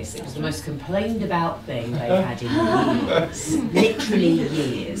men kiss. It was the most complained about thing they've had in years, literally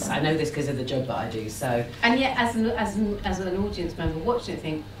years. I know this because of the job that I do. So, and yet, as an audience member watching it,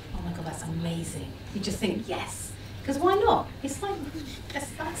 think, oh my God, that's amazing. You just think, yes, because why not? It's like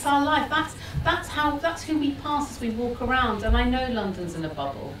that's our life. That's who we pass as we walk around. And I know London's in a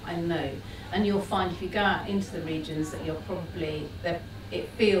bubble. I know, and you'll find if you go out into the regions that you're probably there. It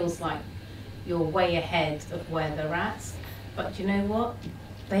feels like you're way ahead of where they're at, but you know what?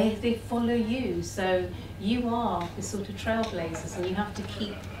 They follow you, so you are the sort of trailblazers, and you have to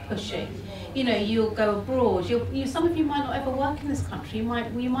keep pushing. You know, you'll go abroad. Some of you might not ever work in this country. You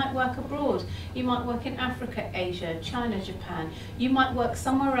might work abroad. You might work in Africa, Asia, China, Japan. You might work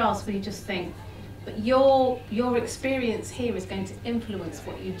somewhere else where you just think, but your experience here is going to influence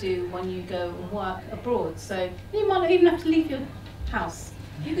what you do when you go and work abroad. So you might not even have to leave your house.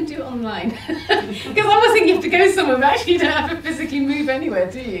 You can do it online. Because I was thinking you have to go somewhere, but actually you don't have to physically move anywhere,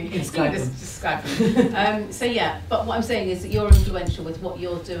 do you? Just Skype them. So yeah, but what I'm saying is that you're influential with what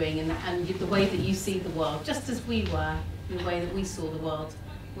you're doing and the way that you see the world, just as we were, in the way that we saw the world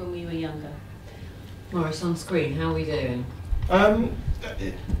when we were younger. Maruice, on screen, how are we doing? I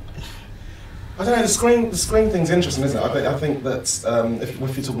don't know, the screen thing's interesting, isn't it? I think that if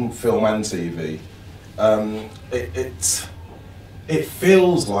you're talking film and TV, it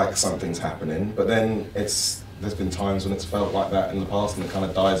feels like something's happening, but then there's been times when it's felt like that in the past and it kind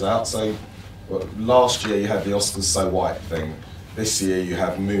of dies out. So last year you had the Oscars So White thing. This year you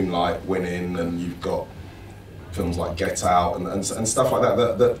have Moonlight winning, and you've got films like Get Out and stuff like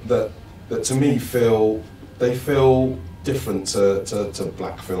that that to me feel different to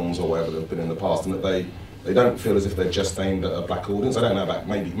black films or whatever they've been in the past, and that they don't feel as if they're just aimed at a black audience. I don't know about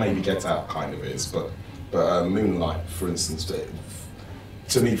maybe Get Out kind of is, but Moonlight, for instance,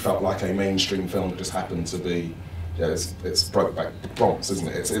 to me felt like a mainstream film that just happened to be, it's Brokeback Bronx, isn't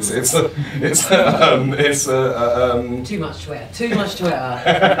it? It's Too much Twitter. Too much Twitter.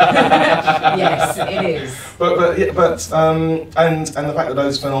 Yes, it is. But and the fact that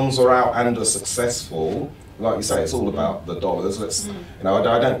those films are out and are successful, like you say, it's all about the dollars. You know,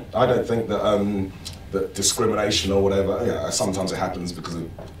 I don't think that that discrimination or whatever. Yeah, sometimes it happens because of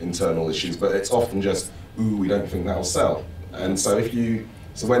internal issues, but it's often just, ooh, we don't think that'll sell. And so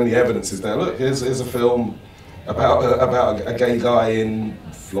when the evidence is there, look, here's a film about a gay guy in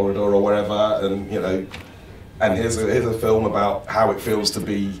Florida or wherever, and you know, and here's a film about how it feels to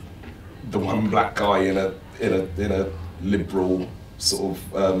be the one black guy in a liberal sort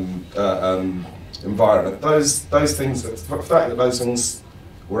of environment. Those things, the fact that those things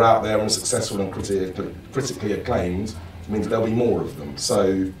were out there and successful and critically acclaimed means there'll be more of them.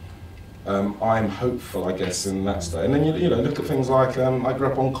 So I'm hopeful, I guess, in that state. And then you know, look at things like I grew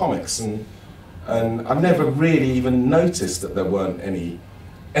up on comics, and I never really even noticed that there weren't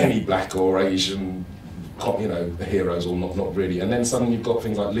any black or Asian, you know, heroes, or not really. And then suddenly you've got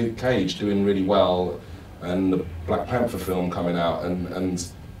things like Luke Cage doing really well, and the Black Panther film coming out, and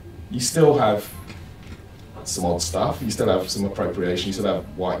you still have some odd stuff. You still have some appropriation. You still have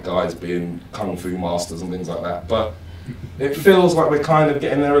white guys being kung fu masters and things like that. But it feels like we're kind of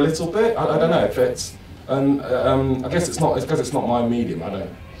getting there a little bit. I don't know if it's, and I guess it's not. It's because it's not my medium. I don't.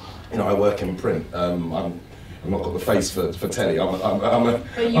 You know, I work in print. I've not got the face for telly.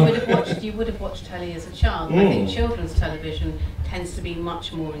 But you would have watched telly as a child. I think children's television tends to be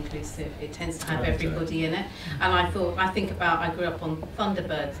much more inclusive. It tends to have everybody in it. And I grew up on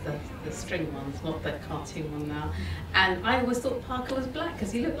Thunderbirds, the string ones, not the cartoon one now. And I always thought Parker was black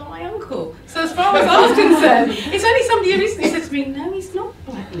because he looked like my uncle. So as far as I was concerned, it's only somebody who recently said to me, "No, he's not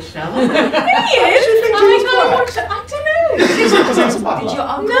black, Michelle." I was like, "He is." I don't know. Did your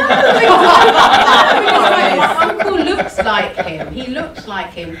uncle? My uncle looks like him. He looked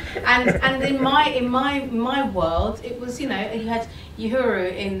like him, and in my world, it was, you know, you had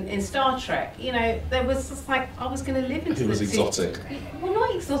Uhuru in Star Trek. You know, there was just like, I was going to live into. He was exotic. Well,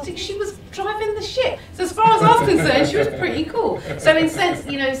 not exotic. She was driving the ship. So as far as I was concerned, she was pretty cool. So in a sense,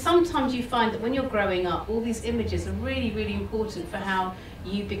 you know, sometimes you find that when you're growing up, all these images are really, really important for how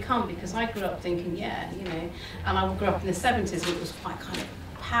you become. Because I grew up thinking, yeah, you know, and I grew up in the 70s, and it was quite kind of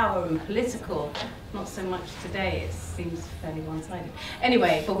power and political. Not so much today. It seems fairly one-sided.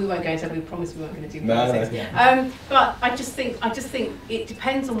 Anyway, but we won't go into that. We promised we weren't going to do politics. No. But I just think it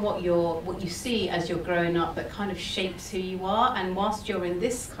depends on what you see as you're growing up that kind of shapes who you are. And whilst you're in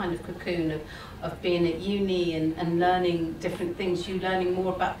this kind of cocoon of being at uni and learning different things, you're learning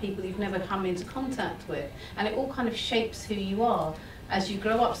more about people you've never come into contact with, and it all kind of shapes who you are as you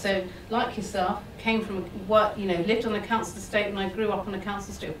grow up. So, like yourself, came from work, you know, lived on a council estate when I grew up on a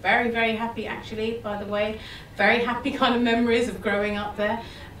council estate. Very, very happy, actually, by the way. Very happy kind of memories of growing up there.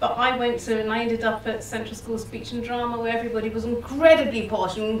 But I ended up at Central School of Speech and Drama, where everybody was incredibly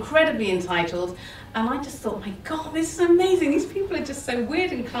posh and incredibly entitled. And I just thought, my God, this is amazing. These people are just so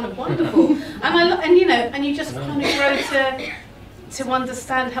weird and kind of wonderful. and you just kind of grow to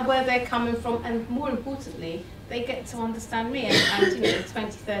understand where they're coming from, and more importantly, they get to understand me, and you know,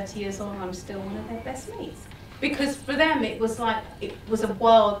 20, 30 years on, I'm still one of their best mates. Because for them, it was a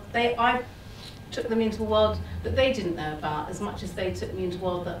world, I took them into a world that they didn't know about, as much as they took me into a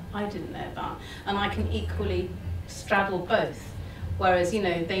world that I didn't know about. And I can equally straddle both. Whereas, you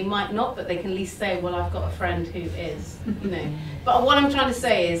know, they might not, but they can at least say, well, I've got a friend who is, you know. But what I'm trying to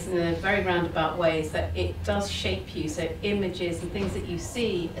say is, in a very roundabout way, is that it does shape you. So images and things that you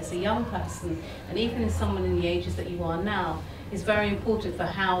see as a young person, and even as someone in the ages that you are now, is very important for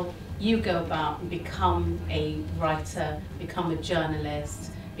how you go about and become a writer, become a journalist,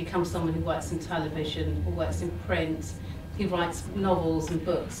 become someone who works in television or works in print, who writes novels and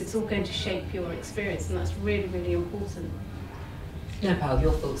books. It's all going to shape your experience, and that's really, really important. Nirpal,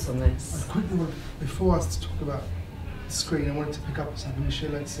 your thoughts on this? I quickly want, before I talk about the screen, I wanted to pick up on something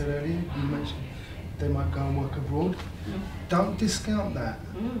Michelle had said earlier. You mentioned they might go and work abroad. Don't discount that.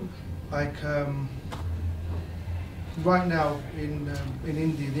 Like right now in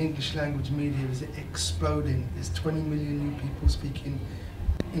India, the English language media is exploding. There's 20 million new people speaking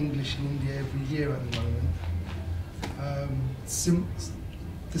English in India every year at the moment.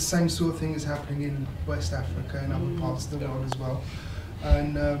 The same sort of thing is happening in West Africa and other parts of the world as well.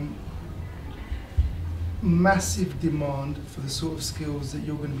 And massive demand for the sort of skills that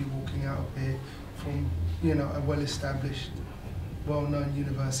you're going to be walking out of here from, you know, a well-established, well-known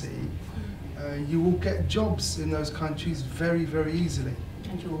university. You will get jobs in those countries very, very easily.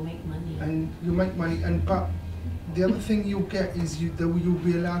 And you will make money. And you'll make money. But the other thing you'll get is you'll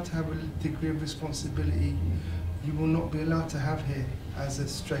be allowed to have a degree of responsibility you will not be allowed to have here as a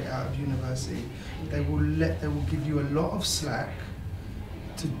straight out of university. They will give you a lot of slack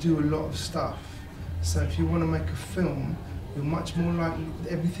to do a lot of stuff. So if you want to make a film, you're much more likely,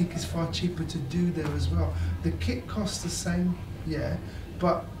 everything is far cheaper to do there as well. The kit costs the same, yeah,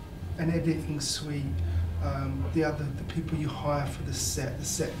 but an editing suite, the people you hire for the set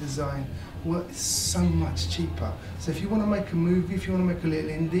design, well, it's so much cheaper. So if you want to make a movie, if you want to make a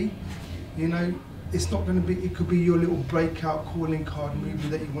little indie, you know, it's not going to be, it could be your little breakout calling card movie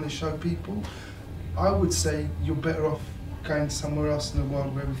that you want to show people. I would say you're better off going somewhere else in the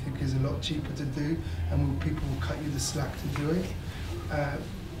world where everything is a lot cheaper to do and where people will cut you the slack to do it.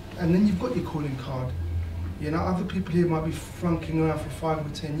 And then you've got your calling card. You know, other people here might be flunking around for 5 or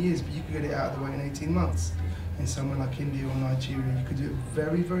 10 years, but you can get it out of the way in 18 months. In somewhere like India or Nigeria, you could do it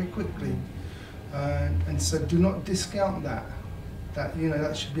very, very quickly. And so do not discount that. That, you know,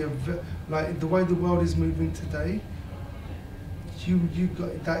 that should be like the way the world is moving today.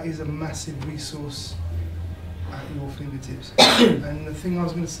 That is a massive resource at your fingertips. And the thing I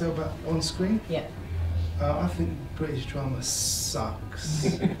was going to say about on screen, yeah, I think British drama sucks.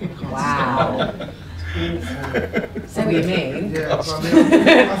 Wow. So what you mean? Yeah, but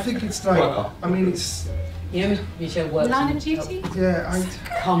I think it's like, I mean, it's. You know, Michelle works. Line of Duty? Yeah,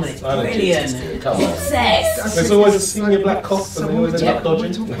 come on, it's brilliant. Come on. Obsessed. There's always a senior black cop and they always end up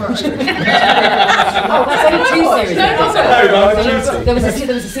dodging. Oh, that's only 2 series. No, there was a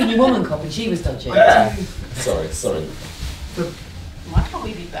senior woman cop and she was dodging. Sorry. Why can't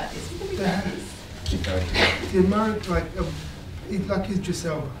we be baddies? We can be baddies. Keep going. The American, like Idris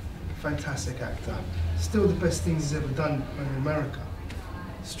Elba, fantastic actor. Still the best things he's ever done in America.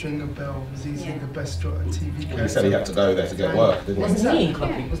 Stringer Bell was easily the best TV character. He said he had to go there to get work, didn't he? Wasn't he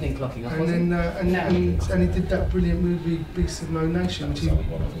clocking off? And he did that brilliant movie Beasts of No Nation, which is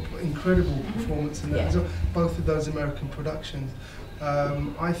incredible performance in that as well. Both of those American productions.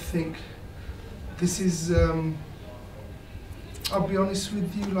 I think this is. I'll be honest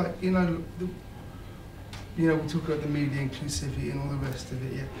with you, like we talk about the media inclusivity and all the rest of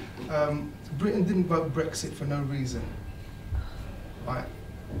it. Yeah, Britain didn't vote Brexit for no reason. Right.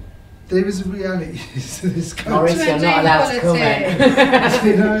 There is a reality to this country. Maruice, you're not allowed to comment.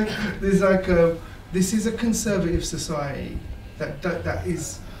 You know, there's like this is a conservative society that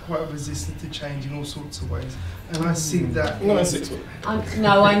is quite resistant to change in all sorts of ways, and I see that. No,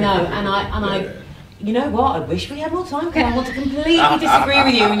 I know, and I. You know what? I wish we had more time because I want to completely disagree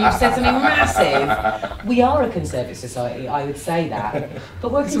with you when you've said something massive. We are a conservative society, I would say that.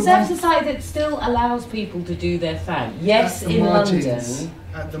 But we're a conservative society that still allows people to do their thing. Yes, in London.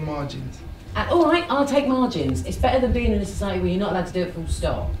 At the margins. All right, I'll take margins. It's better than being in a society where you're not allowed to do it full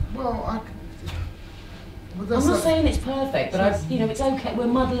stop. Well, I'm not saying it's perfect, but it's okay. We're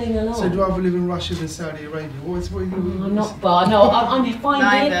muddling along. So, do you rather live in Russia than Saudi Arabia? I'm not bar. No, I'm fine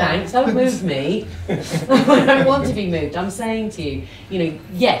here, thanks. Don't move me. I don't want to be moved. I'm saying to you,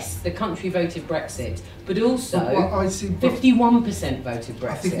 yes, the country voted Brexit, but also 51% voted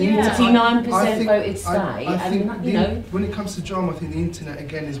Brexit, 49% voted stay, when it comes to drama, I think the internet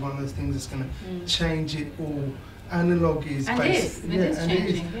again is one of those things that's going to change it all. Analog is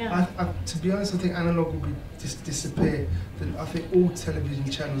changing. To be honest, I think analog will just disappear. I think all television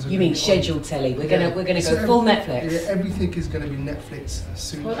channels. You mean scheduled telly? We're gonna go full Netflix. Yeah, everything is going to be Netflix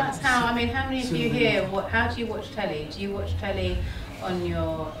soon. Well, that's how. I mean, how many of you here? How do you watch telly? Do you watch telly on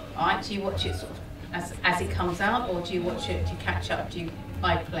your do you watch it sort of as it comes out, or do you watch it, do you catch up, do you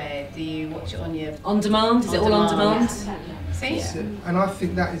iPlay it, do you watch it on your... On demand? Is it all on demand? See? Yeah. And I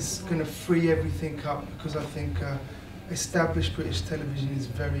think that is going to free everything up, because I think established British television is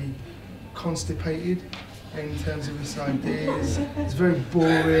very constipated in terms of its ideas. It's very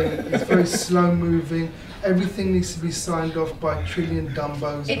boring, it's very slow moving, everything needs to be signed off by a trillion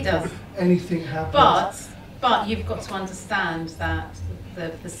Dumbos. It does. Anything happens. But you've got to understand that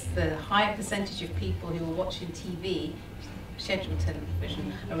the higher percentage of people who are watching TV, scheduled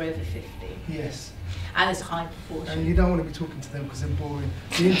television, are over 50. Yes. And it's a high proportion. And you don't want to be talking to them because they're boring.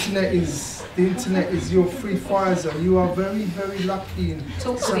 The internet is your free fire zone. You are very, very lucky.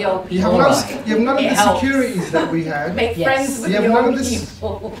 Talk to the old people. You have none of the securities that we had. Make friends with the old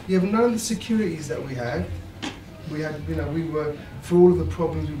people. You have none of the securities that we had. We had, we were, for all of the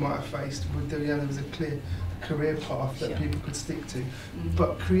problems we might have faced, there was a clear career path that people could stick to.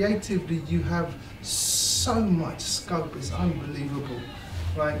 But creatively, you have so much scope. It's unbelievable.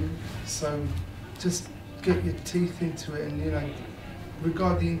 So just get your teeth into it, and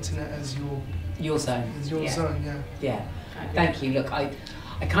regard the internet as your zone. As your zone, yeah. Yeah. Thank you. Look, I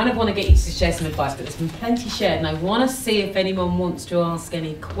kind of want to get you to share some advice, but there's been plenty shared, and I want to see if anyone wants to ask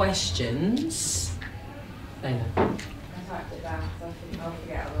any questions. Lena. I typed it down, so I think I'll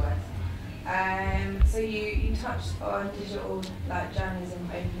forget otherwise. So you touched on digital journalism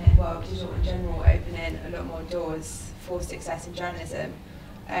opening, digital in general opening a lot more doors for success in journalism.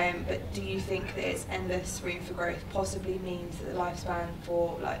 But do you think that its endless room for growth possibly means that the lifespan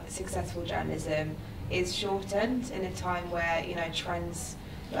for successful journalism is shortened in a time where trends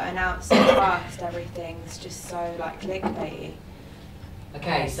are announced so fast, everything's just so clickbaity?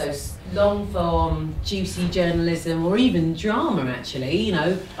 Okay, so long form, juicy journalism, or even drama actually,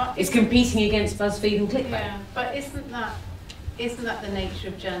 is competing against BuzzFeed and clickbait. Yeah, but isn't that the nature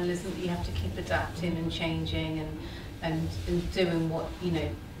of journalism, that you have to keep adapting and changing and doing what,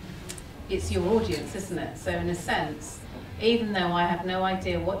 it's your audience, isn't it? So in a sense, even though I have no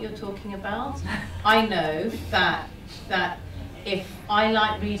idea what you're talking about, I know that if I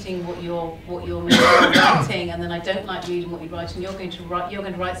like reading what you're writing, and then I don't like reading what you're writing, you're going to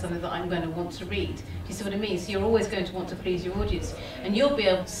write something that I'm going to want to read. Do you see what I mean? So you're always going to want to please your audience, and you'll be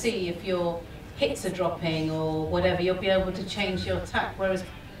able to see if your hits are dropping or whatever. You'll be able to change your tack. Whereas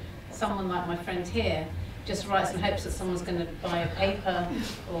someone like my friend here just writes in hopes that someone's going to buy a paper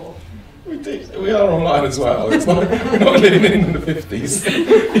or. We are online as well. It's not, we're not living in the 50s.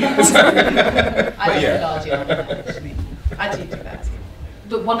 I don't Guardian, actually. I do that.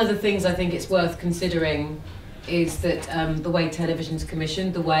 But one of the things I think it's worth considering is that the way television's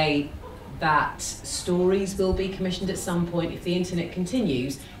commissioned, the way that stories will be commissioned at some point, if the internet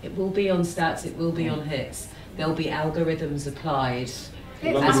continues, it will be on stats, it will be on hits. There'll be algorithms applied.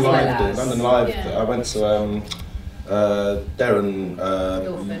 London Live. I went to Darren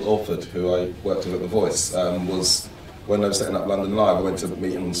Orford, who I worked with at The Voice, was when they were setting up London Live. I went to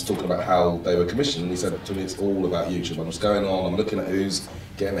meetings talking about how they were commissioned, and he said to me, it's all about YouTube. I'm just going on, I'm looking at who's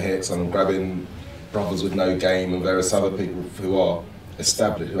getting the hits, I'm grabbing Brothers with No Game and various other people who are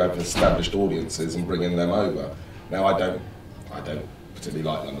established, who have established audiences, and bringing them over. Now I don't particularly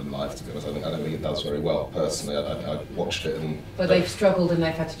like London Live, to be honest. I don't think it does very well personally. I watched it and. But they've struggled and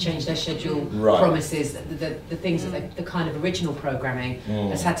they've had to change their schedule promises. The things that the kind of original programming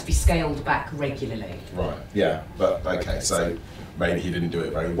has had to be scaled back regularly. Right. Yeah. But okay. So maybe he didn't do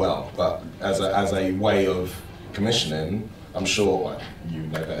it very well. But as a way of commissioning, I'm sure you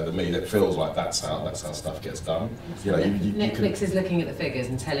know better than me. That feels like that's how stuff gets done. Netflix is looking at the figures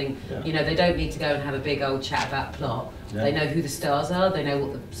and telling they don't need to go and have a big old chat about plot. Yeah. They know who the stars are. They know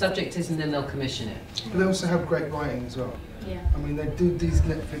what the subject is, and then they'll commission it. But they also have great writing as well. Yeah. I mean, these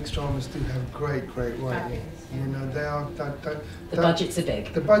Netflix dramas do have great writing. They are. The budgets are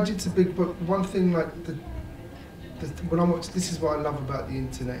big. The budgets are big, but one thing when I watch, this is what I love about the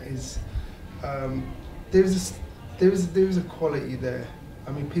internet is there is a quality there.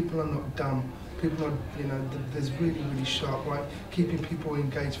 I mean, people are not dumb. People are, there's really sharp, right? Keeping people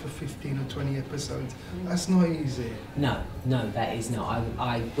engaged for 15 or 20 episodes. That's not easy. No, that is not.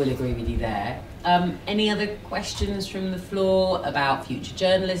 I will agree with you there. Any other questions from the floor about future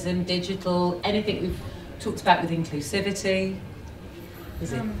journalism, digital, anything we've talked about with inclusivity?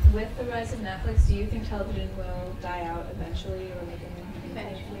 With the rise of Netflix, do you think television will die out eventually, or make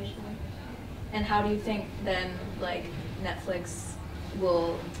an information? And how do you think then, Netflix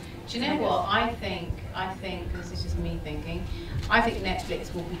will? Do you know what I think? This is just me thinking. I think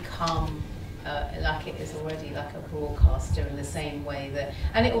Netflix will become like it is already like a broadcaster in the same way that,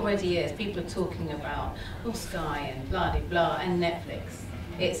 and it already is. People are talking about Sky and blah blah blah and Netflix.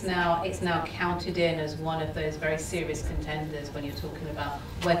 It's now counted in as one of those very serious contenders when you're talking about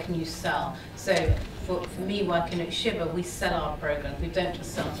where can you sell. So for me working at Shiver, we sell our programs. We don't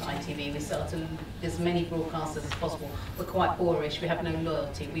just sell to ITV, we sell to as many broadcasters as possible. We're quite boorish, we have no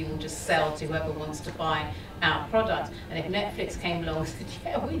loyalty. We will just sell to whoever wants to buy our product. And if Netflix came along and said,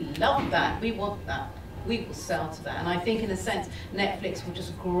 yeah, we love that, we want that, we will sell to that. And I think in a sense, Netflix will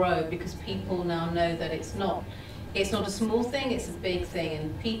just grow because people now know that it's not a small thing, it's a big thing,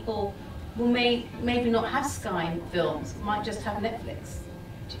 and people will maybe not have Sky films, might just have Netflix.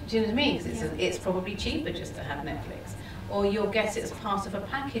 Do you know what I mean? Because it's probably cheaper just to have Netflix. Or you'll get it as part of a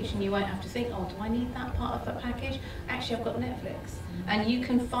package and you won't have to think, oh, do I need that part of the package? Actually, I've got Netflix. And you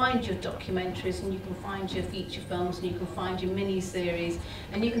can find your documentaries and you can find your feature films and you can find your mini-series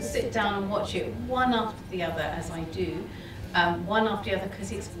and you can sit down and watch it one after the other, as I do, one after the other,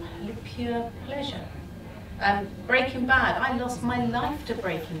 because it's pure pleasure. Breaking Bad, I lost my life to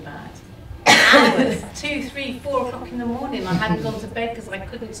Breaking Bad. Hours, 2, 3, 4 o'clock in the morning. I hadn't gone to bed because I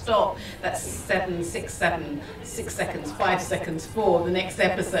couldn't stop. That's 7, 6 seconds, 5 seconds, 4, the next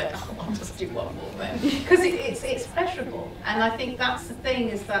episode. Oh, I'll just do one more then. Because it's pleasurable. And I think that's the thing,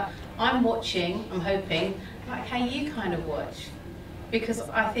 is that I'm watching, I'm hoping, like how you kind of watch. Because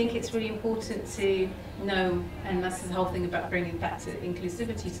I think it's really important to know, and that's the whole thing about bringing back to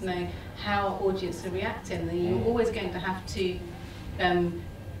inclusivity, to know how audience are reacting. And you're always going to have to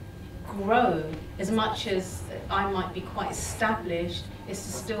grow. As much as I might be quite established, is to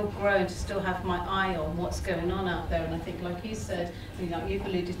still grow and to still have my eye on what's going on out there. And I think, like you said, and like you've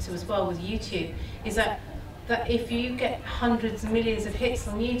alluded to as well with YouTube, is that if you get hundreds of millions of hits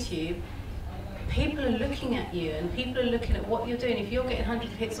on YouTube, people are looking at you and people are looking at what you're doing. If you're getting 100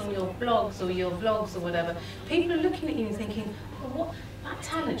 hits on your blogs or your vlogs or whatever, people are looking at you and thinking, oh, what, that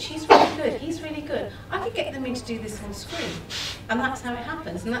talent, she's really good, he's really good. I could get them in to do this on screen. And that's how it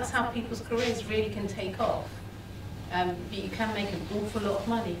happens. And that's how people's careers really can take off. But you can make an awful lot of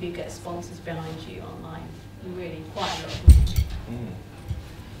money if you get sponsors behind you online. Really, quite a lot of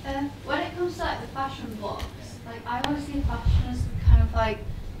money. When it comes to like the fashion blogs, like I always see fashion as kind of like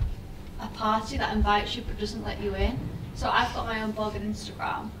a party that invites you but doesn't let you in. So I've got my own blog and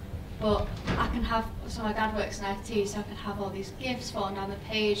Instagram, but I can have, so my dad works in IT, so I can have all these gifts falling down the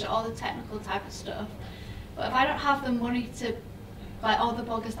page, all the technical type of stuff. But if I don't have the money to, like all the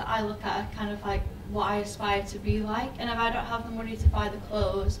bloggers that I look at are kind of like what I aspire to be like, and if I don't have the money to buy the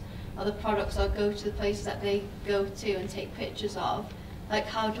clothes or the products or go to the places that they go to and take pictures of, like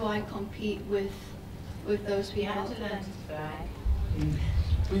how do I compete with those people? You have to learn to brag.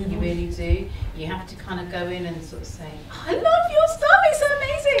 You really do. You have to kind of go in and sort of say, oh, I love your stuff, it's so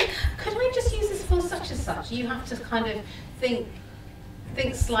amazing. Could we just use this for such and such? You have to kind of think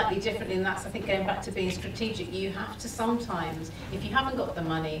slightly differently, and that's, I think, going back to being strategic. You have to sometimes, if you haven't got the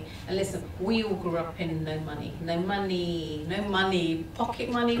money, and listen, we all grew up in no money, pocket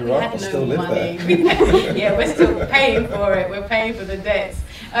money, we had no money. Yeah, we're still paying for it, we're paying for the debts.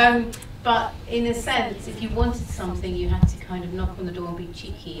 But in a sense, if you wanted something, you had to kind of knock on the door and be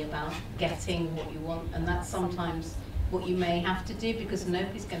cheeky about getting what you want, and that's sometimes what you may have to do because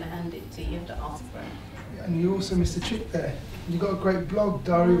nobody's going to hand it to you. You have to ask for it. And you also missed a trick there. You got a great blog,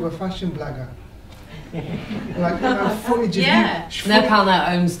 Diary of a Fashion Blagger. Like, you know, footage of you. Nirpal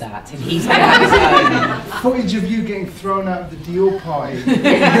now owns that, and he's got his own. Footage of you getting thrown out of the Dior party.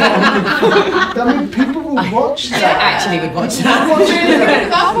 I mean, people will watch that. Actually, would watch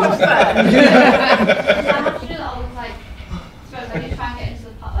that. I'll watch that. I have to do that all the like, suppose I do try and get into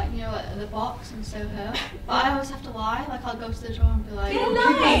the part, like, you know, like, the box and sew her. But I always have to lie. Like, I'll go to the drawer and be like, You do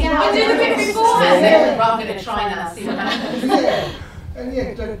the bit beforehand. Rather than trying that, see what happens. Yeah, and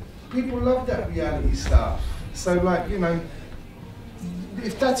yeah, like, people love that reality stuff. So, like, you know,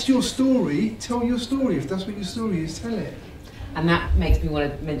 if that's your story, tell your story. If that's what your story is, tell it. And that makes me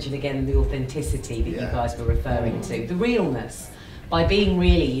want to mention again the authenticity that you guys were referring to, the realness. By being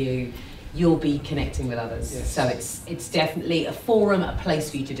really you, you'll be connecting with others. Yes. So it's definitely a forum, a place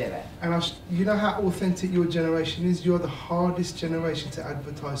for you to do it. And you know how authentic your generation is? You're the hardest generation to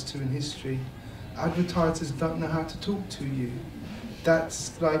advertise to in history. Advertisers don't know how to talk to you.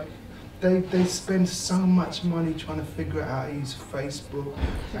 That's like, they spend so much money trying to figure out how to use Facebook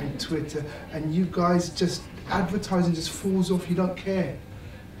and Twitter, and you guys just, advertising just falls off, you don't care.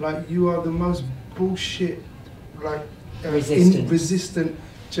 Like, you are the most bullshit, like, resistant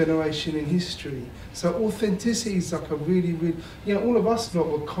generation in history. So authenticity is like a really, really, you know, all of us lot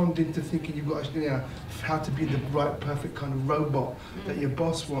were conned into thinking you've got to, you know, how to be the right, perfect kind of robot that your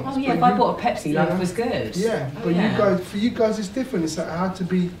boss wants. Oh yeah, if I bought a Pepsi, life was good. Yeah, but you guys, for you guys it's different. It's like how to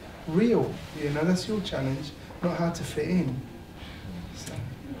be real, you know, that's your challenge, not how to fit in. So.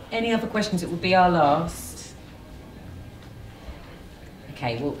 Any other questions? It would be our last.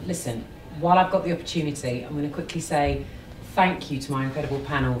 Okay, well listen, while I've got the opportunity, I'm going to quickly say thank you to my incredible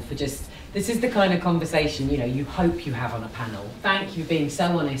panel for just, this is the kind of conversation, you know, you hope you have on a panel. Thank you for being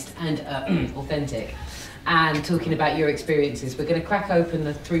so honest and authentic and talking about your experiences. We're going to crack open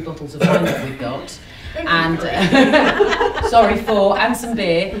the 3 bottles of wine that we've got. And and some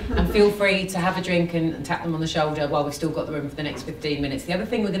beer, and feel free to have a drink and tap them on the shoulder while we've still got the room for the next 15 minutes. The other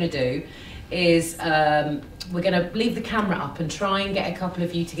thing we're going to do is we're going to leave the camera up and try and get a couple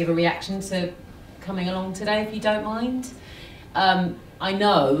of you to give a reaction to coming along today, if you don't mind. I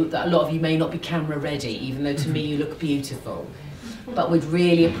know that a lot of you may not be camera ready, even though to me you look beautiful, but we'd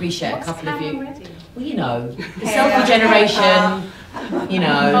really appreciate a couple of you. Ready? Well, you know, the selfie generation, you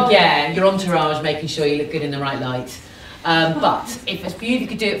know, yeah, your entourage, making sure you look good in the right light. But if a few of you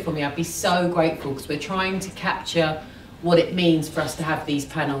could do it for me, I'd be so grateful, because we're trying to capture what it means for us to have these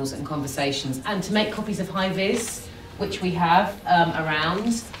panels and conversations, and to make copies of High Vis, which we have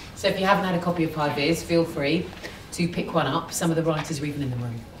around. So if you haven't had a copy of High Vis, feel free to pick one up. Some of the writers are even in the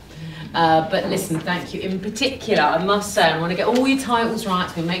room. But listen, thank you. In particular, I must say, I want to get all your titles right.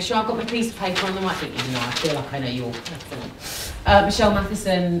 I'm going to make sure I've got my piece of paper on the right thing, even though I feel like I know you all. Michelle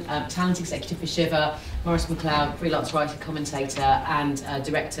Matherson, talent executive for Shiver, Maruice Mcleod, freelance writer, commentator, and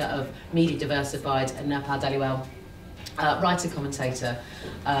director of Media Diversified, and Nirpal Dhaliwal, writer, commentator,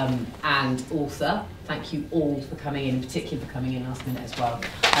 and author. Thank you all for coming in particular for coming in last minute as well.